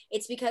again,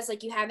 it's because,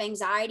 like, you have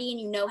anxiety and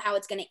you know how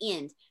it's going to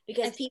end,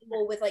 because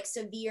people with, like,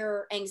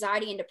 severe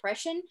anxiety and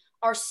depression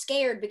are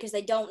scared because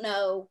they don't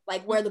know,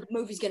 like, where the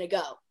movie's going to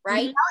go,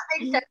 right? That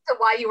makes sense to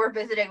why you were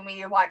visiting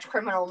me to watch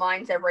Criminal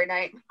Minds every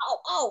night.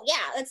 Oh yeah,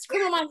 that's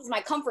Criminal Minds is my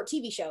comfort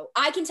TV show.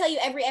 I can tell you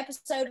every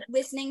episode,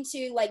 listening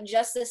to, like,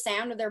 just the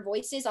sound of their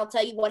voices, I'll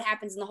tell you what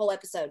happens in the whole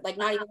episode, like,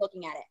 not even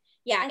looking at it.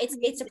 Yeah,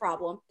 it's a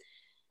problem.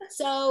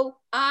 So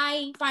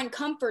I find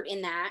comfort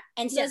in that.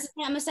 And so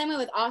I'm the same way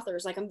with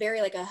authors. Like, I'm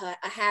very, like, a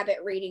habit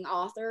reading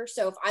author.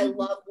 So if I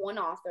love one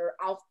author,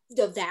 I'll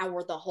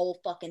devour the whole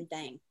fucking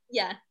thing.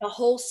 Yeah. The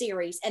whole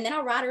series. And then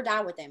I'll ride or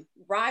die with them.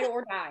 Ride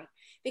or die.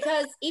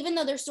 Because even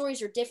though their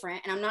stories are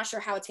different and I'm not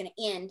sure how it's going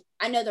to end,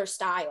 I know their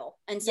style.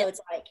 And so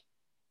it's like,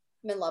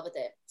 I'm in love with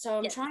it. So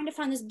I'm Yes. trying to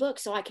find this book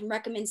so I can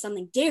recommend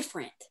something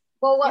different.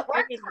 Well, what Your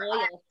works book is for us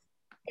loyal.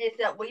 is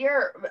that we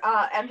are,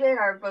 MJ and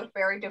I are both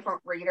very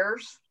different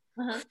readers.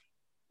 Uh-huh.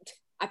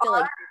 I feel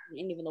like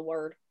ain't even the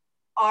word.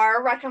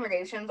 Our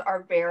recommendations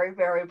are very,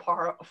 very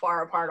far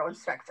apart on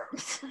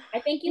spectrums. I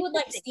think you would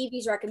like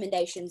Stevie's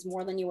recommendations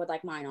more than you would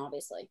like mine,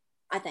 obviously.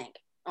 I think,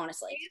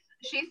 honestly.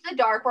 She's the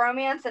dark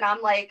romance, and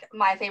I'm like,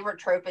 my favorite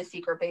trope is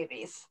secret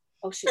babies.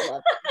 Oh, she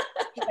loves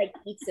it. She like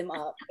eats them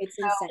up. It's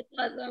insane.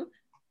 Awesome.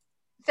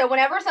 So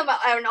whenever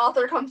an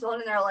author comes on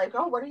and they're like,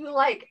 oh, what do you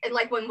like? And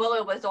like when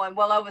Willow was talking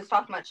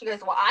about, she goes,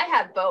 well, I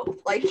have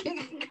both. Like you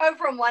can go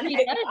from one. She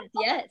does,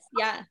 yes,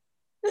 yeah.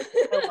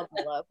 I love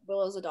Willow.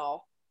 Willow's a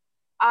doll.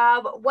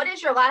 What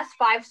is your last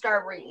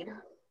 5-star read?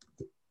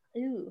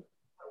 Ooh.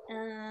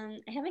 I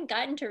haven't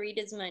gotten to read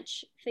as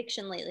much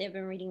fiction lately. I've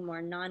been reading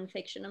more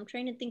nonfiction. I'm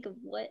trying to think of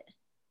what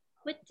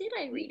did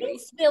I read recently?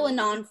 Still a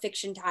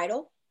nonfiction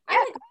title. I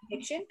like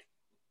nonfiction.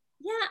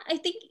 Yeah, I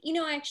think,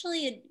 I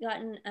actually had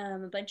gotten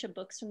a bunch of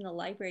books from the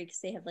library because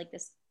they have like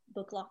this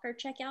book locker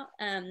checkout.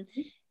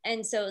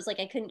 And so it was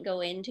like I couldn't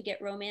go in to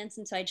get romance.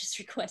 And so I just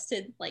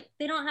requested, like,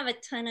 they don't have a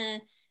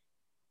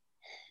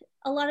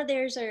lot of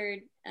theirs are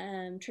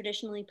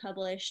traditionally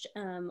published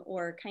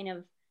or kind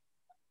of,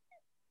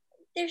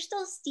 they're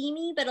still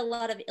steamy, but a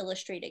lot of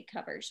illustrated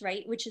covers,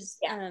 right? Which is,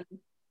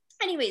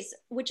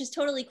 which is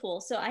totally cool.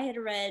 So I had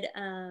read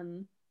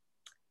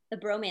the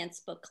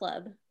Bromance Book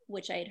Club,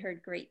 which I had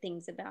heard great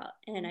things about,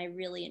 and I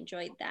really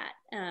enjoyed that.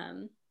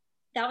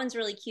 That one's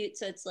really cute.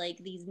 So it's like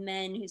these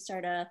men who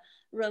start a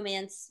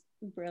bromance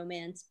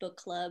book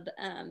club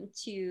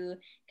to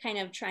kind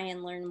of try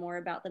and learn more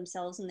about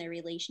themselves and their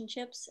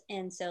relationships.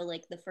 And so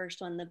like the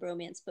first one, the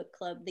Bromance Book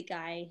Club, the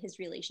guy, his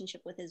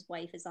relationship with his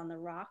wife is on the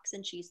rocks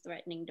and she's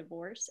threatening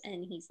divorce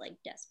and he's like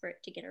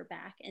desperate to get her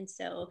back. And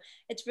so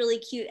it's really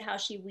cute how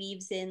she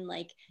weaves in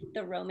like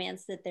the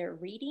romance that they're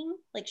reading.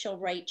 Like she'll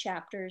write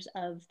chapters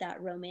of that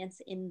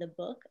romance in the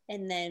book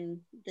and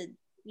then the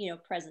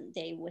present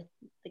day with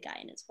the guy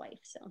and his wife.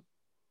 So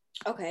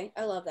okay,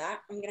 I love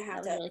that. I'm gonna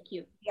have to really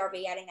cute.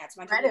 BRB adding that to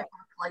my Reddit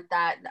like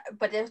that,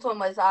 but this one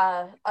was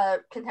a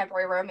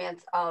contemporary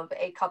romance of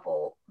a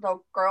couple. The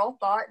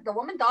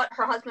woman thought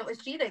her husband was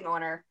cheating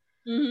on her.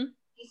 Mm-hmm.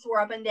 He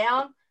swore up and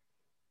down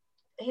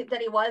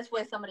that he was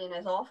with somebody in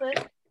his office,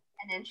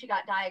 and then she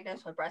got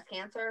diagnosed with breast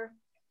cancer.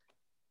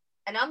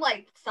 And I'm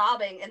like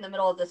sobbing in the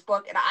middle of this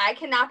book, and I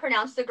cannot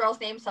pronounce the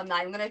girl's name, so I'm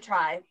not even gonna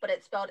try. But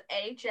it's spelled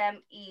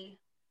H-A-M-E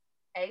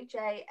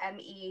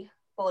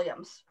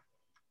Williams.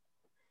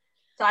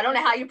 So I don't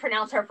know how you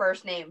pronounce her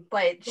first name,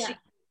 but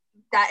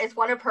that is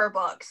one of her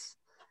books.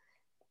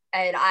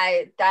 And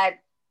I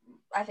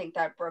think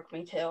that broke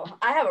me too.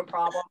 I have a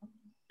problem.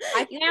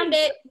 I found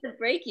it. To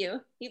break you.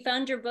 You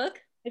found your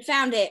book? I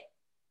found it.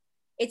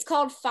 It's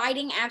called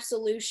Fighting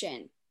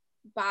Absolution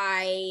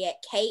by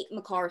Kate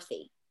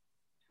McCarthy.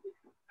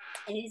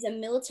 And it is a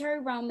military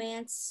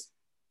romance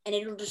and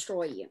it'll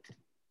destroy you.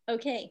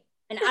 Okay.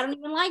 And I don't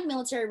even like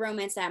military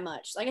romance that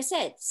much. Like I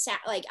said,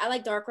 I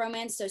like dark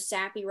romance, so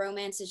sappy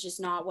romance is just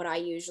not what I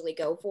usually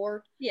go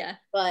for. Yeah.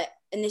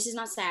 And this is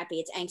not sappy,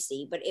 it's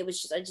angsty, but it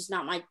was just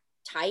not my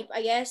type,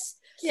 I guess.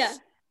 Yeah.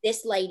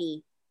 This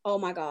lady, oh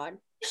my God.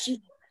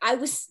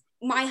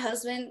 My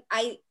husband,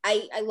 I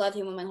love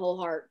him with my whole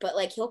heart, but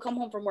like he'll come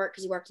home from work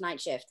because he works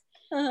night shift.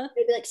 It'd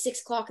be like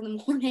 6:00 in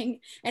the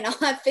morning and I'll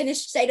have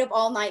stayed up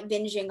all night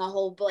binging a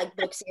whole like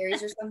book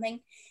series or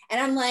something. And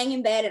I'm laying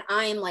in bed and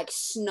I am like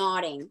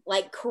snotting,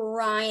 like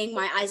crying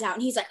my eyes out.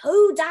 And he's like,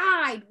 who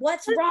died?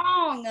 What's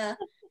wrong?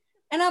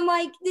 And I'm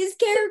like, this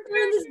character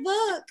in this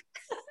book.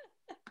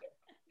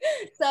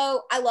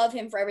 So I love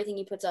him for everything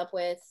he puts up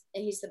with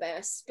and he's the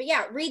best. But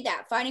yeah, read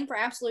that, Fighting for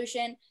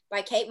Absolution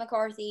by Kate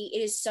McCarthy. It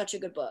is such a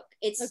good book.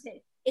 It's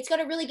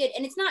got a really good,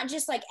 and it's not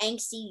just like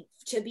angsty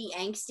to be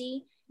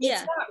angsty.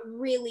 It's got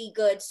really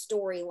good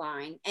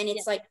storyline and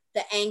it's like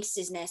the angst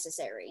is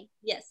necessary.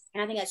 Yes.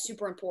 And I think that's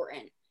super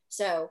important.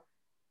 So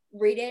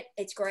read it.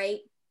 It's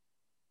great.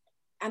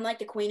 I'm like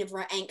the queen of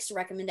angst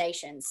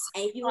recommendations.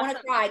 And if you want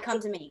to cry, come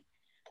to me.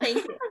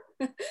 Thank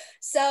you.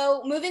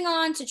 So moving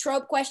on to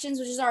trope questions,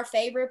 which is our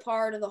favorite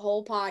part of the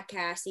whole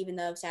podcast, even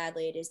though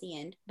sadly it is the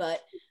end,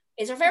 but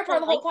it's our favorite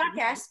part of the whole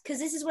podcast because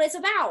this is what it's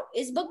about,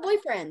 is book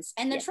boyfriends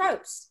and the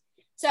tropes.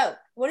 So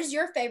what is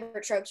your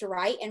favorite trope to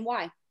write and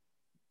why?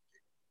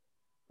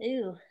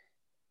 Ooh,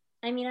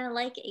 I mean, I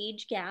like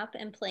age gap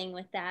and playing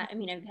with that. I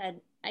mean,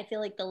 I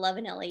feel like the Love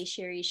in LA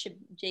series should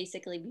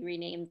basically be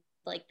renamed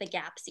like the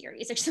Gap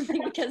series or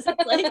something because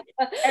it's like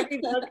every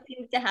book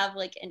seems to have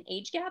like an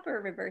age gap or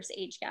a reverse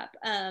age gap.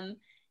 So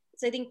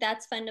I think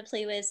that's fun to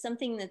play with.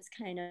 Something that's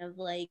kind of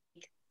like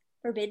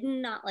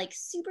forbidden, not like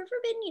super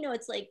forbidden,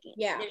 it's like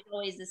there's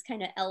always this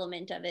kind of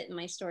element of it in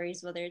my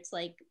stories, whether it's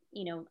like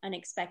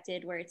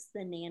unexpected where it's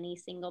the nanny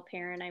single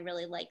parent. I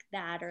really like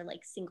that, or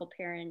like single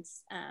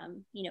parents,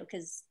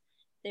 because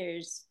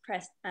there's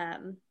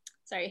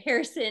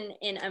Harrison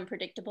in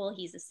Unpredictable,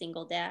 he's a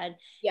single dad,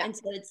 and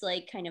so it's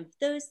like kind of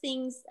those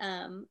things.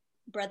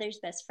 Brother's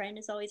Best Friend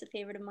is always a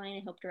favorite of mine.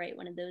 I hope to write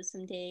one of those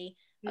someday.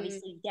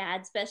 Obviously,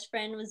 Dad's best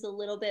friend was a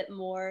little bit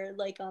more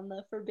like on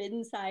the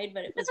forbidden side,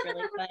 but it was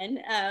really fun.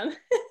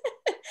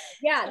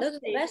 Yeah, those are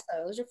the best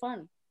though. Those are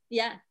fun.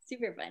 Yeah,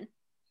 super fun.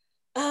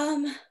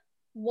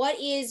 What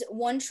is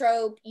one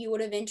trope you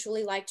would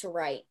eventually like to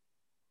write,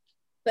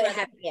 but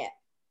haven't yet?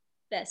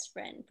 Best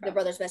friend. The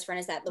brother's best friend,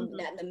 is that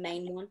the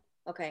main one?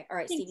 Okay, all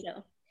right, Stevie,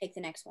 so. take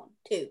the next one.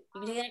 2. You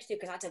can take the next 2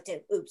 because I took 2.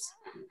 Oops.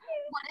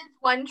 What is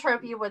one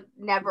trope you would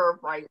never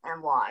write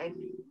and why?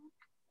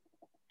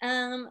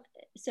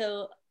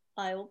 So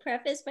I will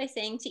preface by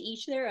saying to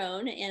each their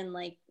own, and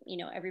like, you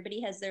know,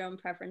 everybody has their own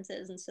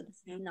preferences, and so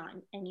this is not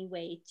in any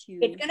way to.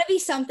 It's gonna be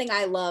something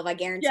I love. I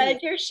guarantee.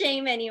 Judge or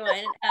shame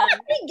anyone. I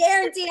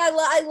guarantee.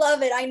 I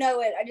love it. I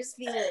know it. I just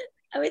feel it.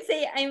 I would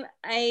say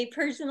I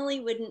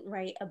personally wouldn't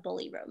write a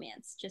bully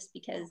romance just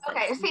because.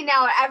 Okay, see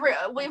now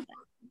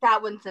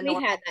that one's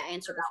we've had that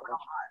answer before.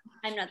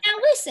 I'm not. Now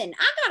listen,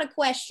 I got a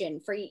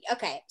question for you.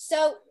 Okay,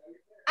 so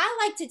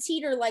I like to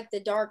teeter like the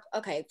dark.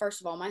 Okay,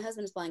 first of all, my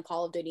husband is playing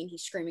Call of Duty and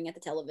he's screaming at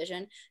the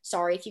television.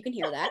 Sorry if you can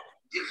hear that.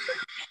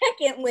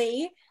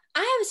 Secondly, I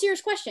have a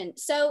serious question.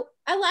 So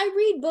I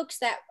read books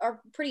that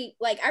are pretty,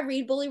 like, I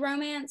read bully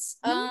romance,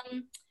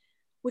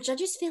 which I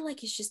just feel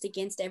like is just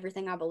against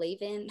everything I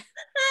believe in.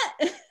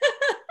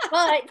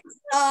 But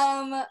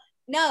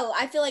no,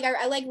 I feel like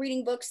I like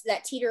reading books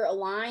that teeter a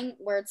line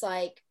where it's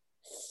like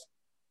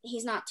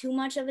he's not too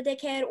much of a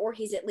dickhead, or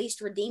he's at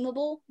least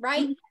redeemable,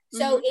 right?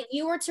 So if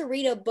you were to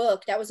read a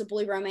book that was a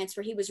bully romance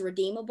where he was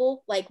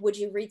redeemable, like, would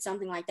you read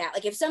something like that?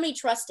 Like, if somebody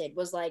trusted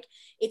was like,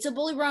 it's a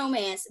bully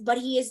romance, but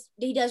he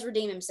does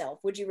redeem himself,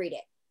 would you read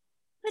it?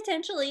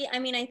 Potentially. I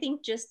mean, I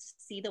think just to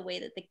see the way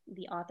that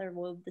the author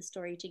wove the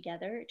story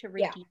together to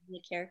redeem the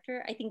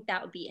character, I think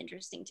that would be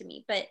interesting to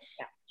me. But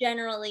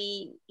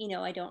generally, you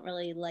know, I don't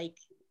really like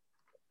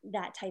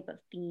that type of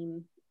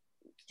theme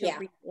to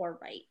read or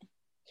write.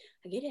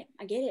 I get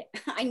it.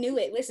 I knew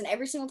it. Listen,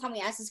 every single time we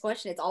ask this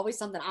question, it's always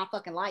something I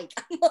fucking like.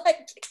 I'm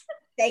like,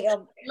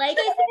 damn. Like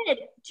I said,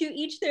 to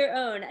each their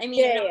own. I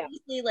mean,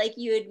 obviously, like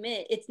you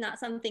admit, it's not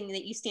something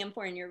that you stand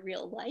for in your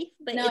real life.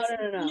 But no.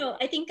 You know,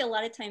 I think a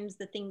lot of times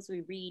the things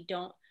we read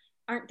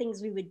aren't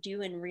things we would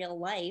do in real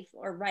life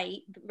or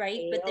write,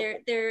 right? But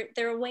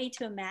they're a way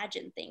to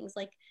imagine things.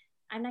 Like,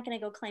 I'm not gonna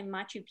go climb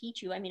Machu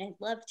Picchu. I mean, I'd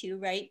love to,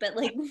 right? But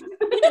like, you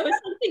know,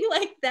 something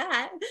like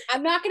that.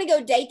 I'm not gonna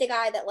go date the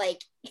guy that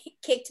like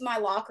kicked my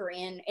locker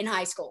in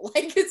high school.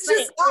 Like, it's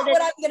just not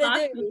what I'm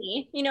gonna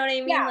do. You know what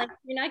I mean? Yeah. Like,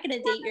 you're not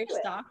gonna date your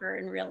stalker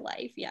in real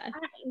life,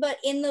 But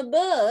in the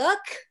book,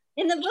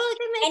 it makes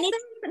sense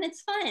and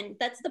it's fun.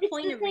 That's the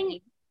point of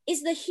reading.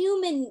 Is the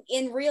human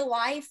in real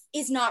life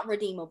is not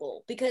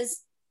redeemable,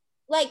 because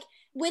like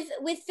with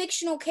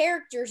fictional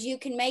characters, you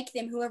can make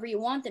them whoever you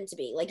want them to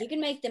be. Like, you can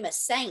make them a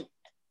saint.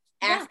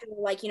 After,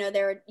 like, you know,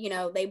 they're, you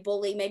know, they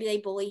bully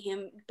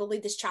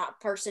this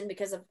person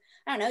because of,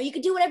 I don't know, you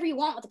could do whatever you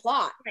want with the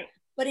plot. Right.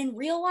 But in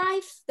real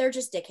life, they're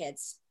just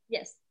dickheads.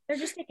 Yes. They're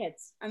just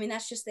dickheads. I mean,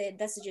 that's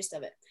the gist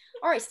of it.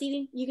 All right,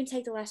 Stevie, you can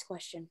take the last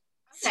question.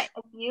 Okay,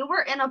 if you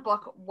were in a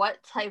book, what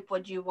trope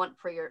would you want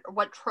for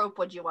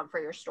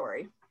your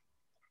story?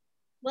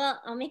 Well,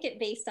 I'll make it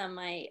based on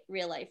my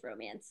real life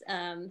romance.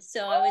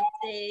 So I would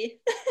say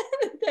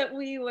that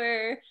we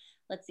were,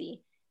 let's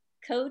see,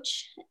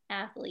 coach,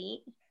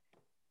 athlete.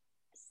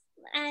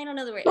 I don't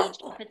know the right age,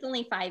 but it's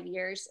only 5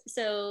 years.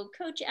 So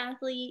coach,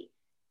 athlete,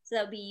 so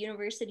that would be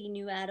university,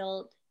 new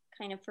adult,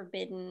 kind of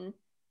forbidden.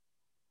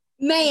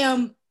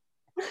 Ma'am.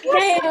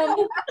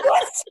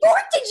 What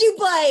sport did you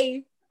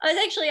play? I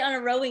was actually on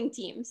a rowing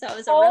team, so I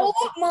was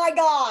my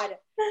God.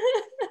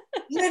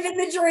 Living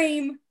the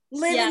dream.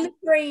 Living the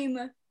dream.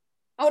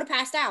 I would have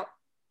passed out.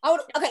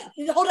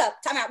 Okay, hold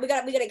up. Time out. We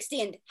gotta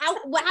extend. How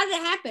did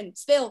it happen?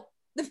 Spill.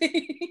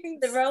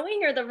 The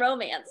rowing or the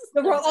romance?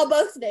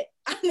 Both of it.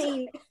 I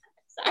mean,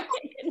 sorry.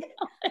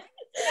 What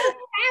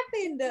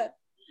happened?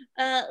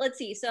 Let's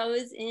see. So I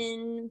was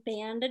in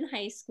band in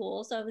high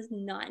school, so I was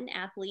not an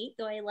athlete,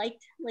 though I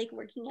liked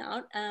working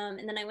out.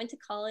 And then I went to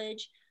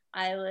college.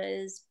 I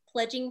was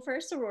pledging for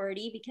a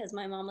sorority because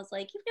my mom was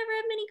like, "You've never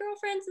had many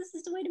girlfriends. This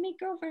is the way to make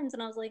girlfriends."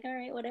 And I was like, "All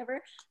right,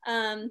 whatever."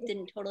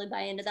 Didn't totally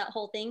buy into that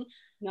whole thing.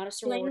 Not a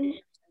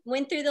sorority.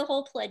 Went through the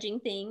whole pledging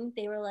thing.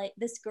 They were like,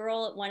 this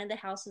girl at one of the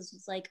houses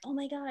was like, "Oh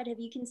my God, have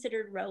you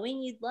considered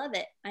rowing? You'd love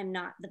it." I'm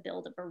not the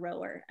build of a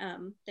rower.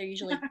 They're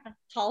usually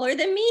taller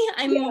than me.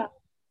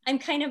 I'm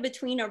kind of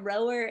between a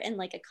rower and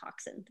like a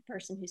coxswain, the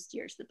person who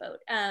steers the boat.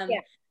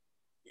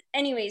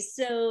 Anyways,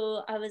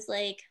 so I was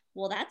like,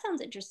 well, that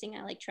sounds interesting.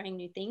 I like trying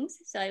new things.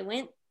 So I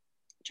went,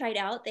 tried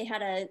out. They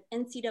had a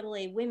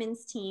NCAA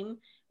women's team,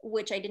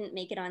 which I didn't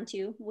make it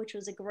onto, which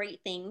was a great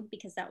thing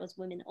because that was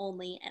women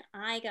only. And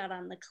I got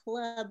on the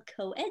club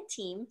co-ed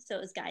team. So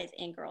it was guys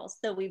and girls.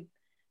 So we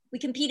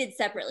competed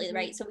separately,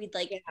 right? So we'd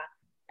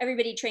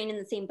everybody train in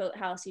the same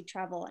boathouse. You'd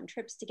travel on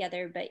trips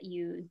together, but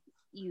you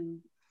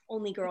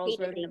only girls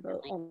rode in a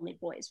boat, only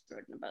boys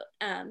rode in a boat.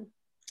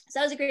 So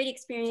that was a great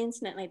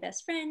experience. Met my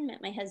best friend,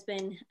 met my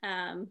husband.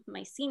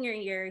 My junior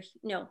year,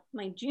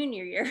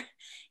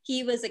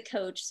 he was a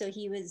coach. So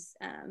he was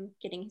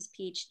getting his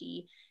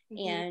PhD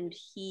And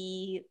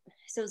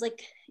so it was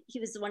like, he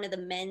was one of the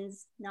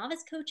men's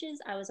novice coaches.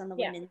 I was on the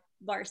women's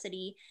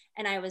varsity,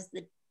 and I was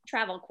the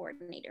travel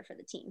coordinator for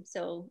the team.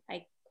 So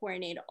I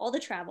coordinated all the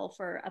travel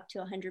for up to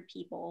 100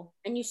 people.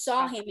 And you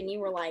saw him and you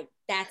were like,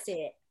 that's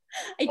it.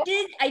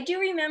 I do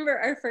remember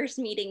our first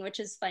meeting, which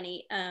is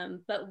funny.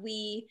 But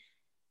we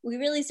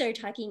really started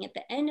talking at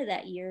the end of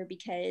that year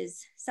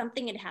because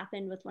something had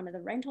happened with one of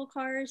the rental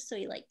cars. So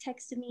he like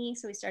texted me.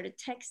 So we started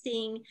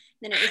texting.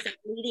 Then it was like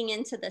leading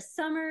into the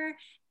summer.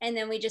 And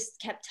then we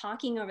just kept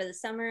talking over the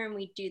summer, and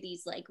we'd do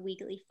these like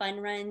weekly fun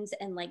runs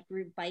and like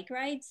group bike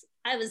rides.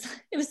 It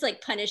was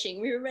like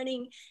punishing. We were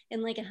running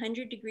in like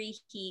 100-degree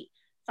heat,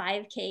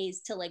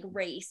 5Ks to like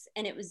race.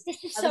 And I was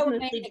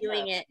mostly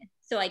doing it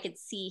so I could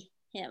see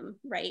him,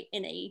 right,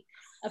 in a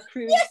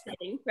approved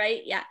setting,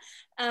 right? Yeah.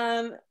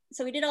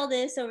 So we did all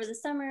this over the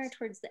summer.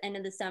 Towards the end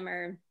of the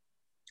summer,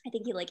 I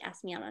think he like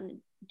asked me out on a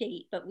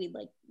date, but we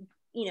like,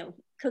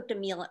 cooked a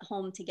meal at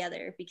home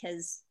together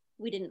because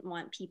we didn't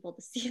want people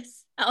to see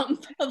us out in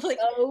public.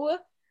 So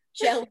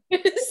jealous.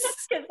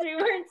 Because we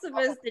weren't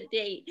supposed to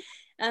date.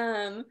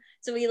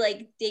 So we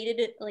like dated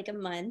it like a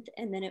month,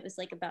 and then it was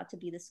like about to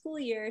be the school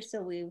year.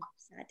 So we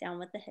sat down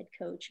with the head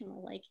coach and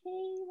we're like,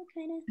 hey, what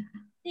kind of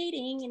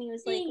dating? And he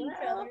was like,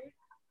 well,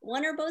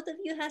 one or both of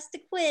you has to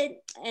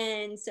quit.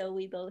 And so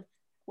we both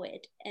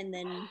quit. And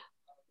then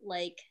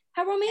like,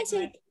 how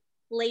romantic.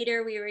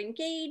 Later we were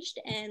engaged,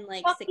 and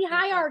like fuck the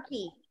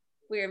hierarchy.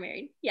 We were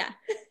married. Yeah.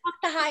 Fuck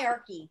the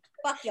hierarchy.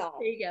 Fuck y'all.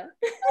 There you go.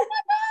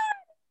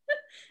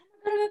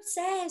 I'm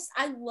obsessed.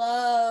 I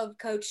love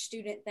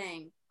coach-student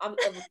thing. I'm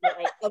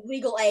of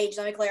legal age,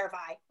 let me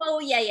clarify. Oh,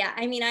 yeah.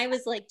 I mean, I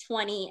was like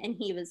 20 and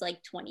he was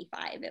like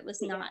 25. It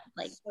was not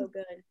like so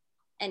good.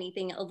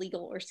 Anything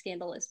illegal or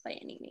scandalous by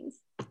any means.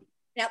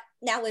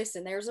 Now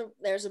listen,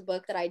 there's a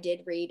book that I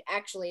did read.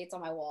 Actually, it's on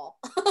my wall.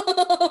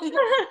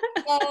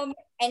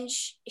 And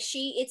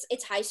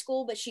it's high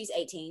school, but she's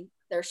 18.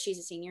 She's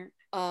a senior.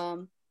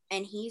 And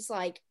he's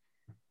like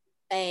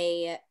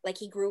they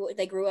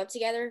grew up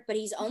together, but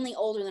he's only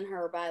older than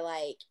her by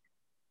like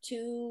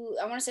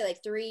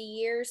 3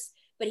 years,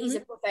 but he's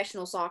a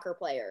professional soccer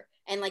player.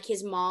 And like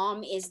his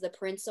mom is the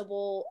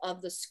principal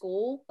of the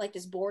school, like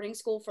this boarding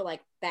school for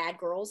like bad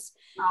girls.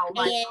 Oh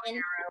my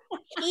God.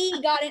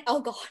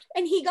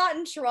 He got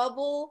in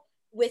trouble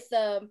with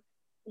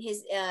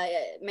his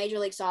major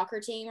league soccer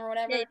team or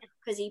whatever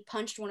because he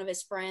punched one of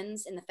his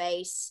friends in the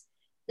face,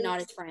 not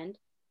his friend.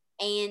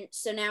 And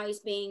so now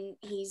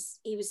he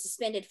was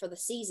suspended for the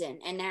season,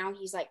 and now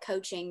he's like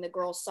coaching the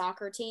girls'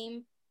 soccer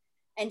team.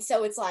 And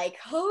so it's like,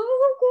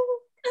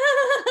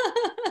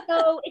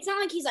 so it's not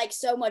like he's like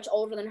so much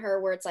older than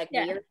her where it's like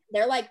weird.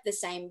 They're like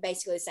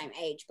basically the same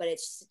age, but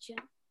it's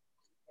just,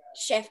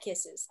 chef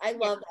kisses. I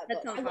love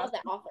that book. I love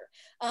that author.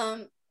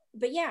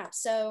 But yeah,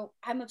 so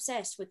I'm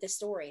obsessed with this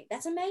story.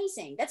 That's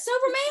amazing. That's so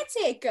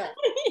romantic.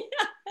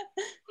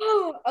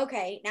 Oh,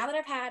 okay. Now that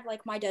I've had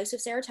like my dose of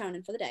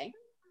serotonin for the day.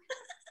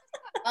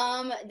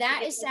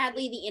 That is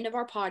sadly the end of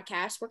our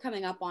podcast. We're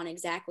coming up on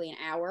exactly an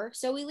hour.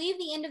 So we leave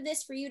the end of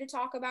this for you to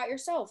talk about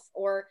yourself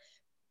or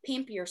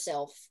pimp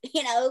yourself,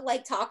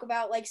 like talk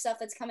about like stuff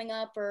that's coming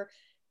up or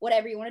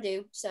whatever you want to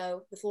do.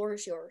 So the floor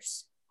is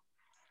yours.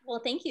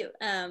 Well, thank you.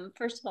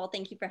 First of all,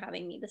 thank you for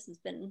having me. This has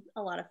been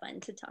a lot of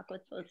fun to talk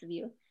with both of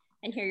you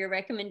and hear your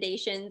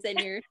recommendations and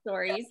your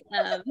stories.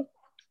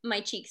 My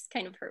cheeks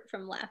kind of hurt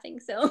from laughing.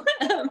 So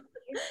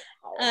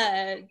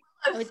I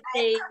would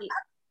say,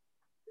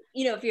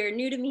 if you're a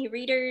new to me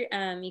reader,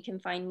 you can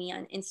find me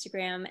on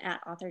Instagram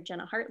at author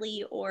Jenna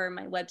Hartley or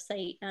my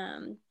website,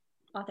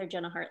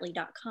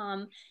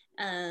 authorjennahartley.com.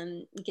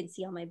 You can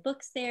see all my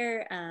books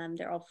there.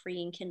 They're all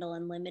free in Kindle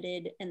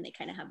Unlimited, and they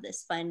kind of have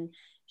this fun,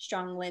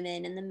 strong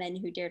women and the men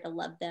who dare to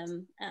love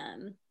them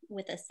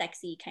with a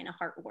sexy, kind of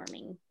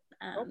heartwarming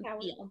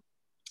feel.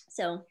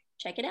 So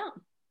check it out.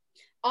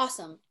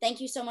 Awesome.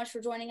 Thank you so much for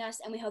joining us,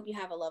 and we hope you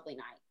have a lovely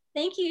night.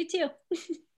 Thank you, too.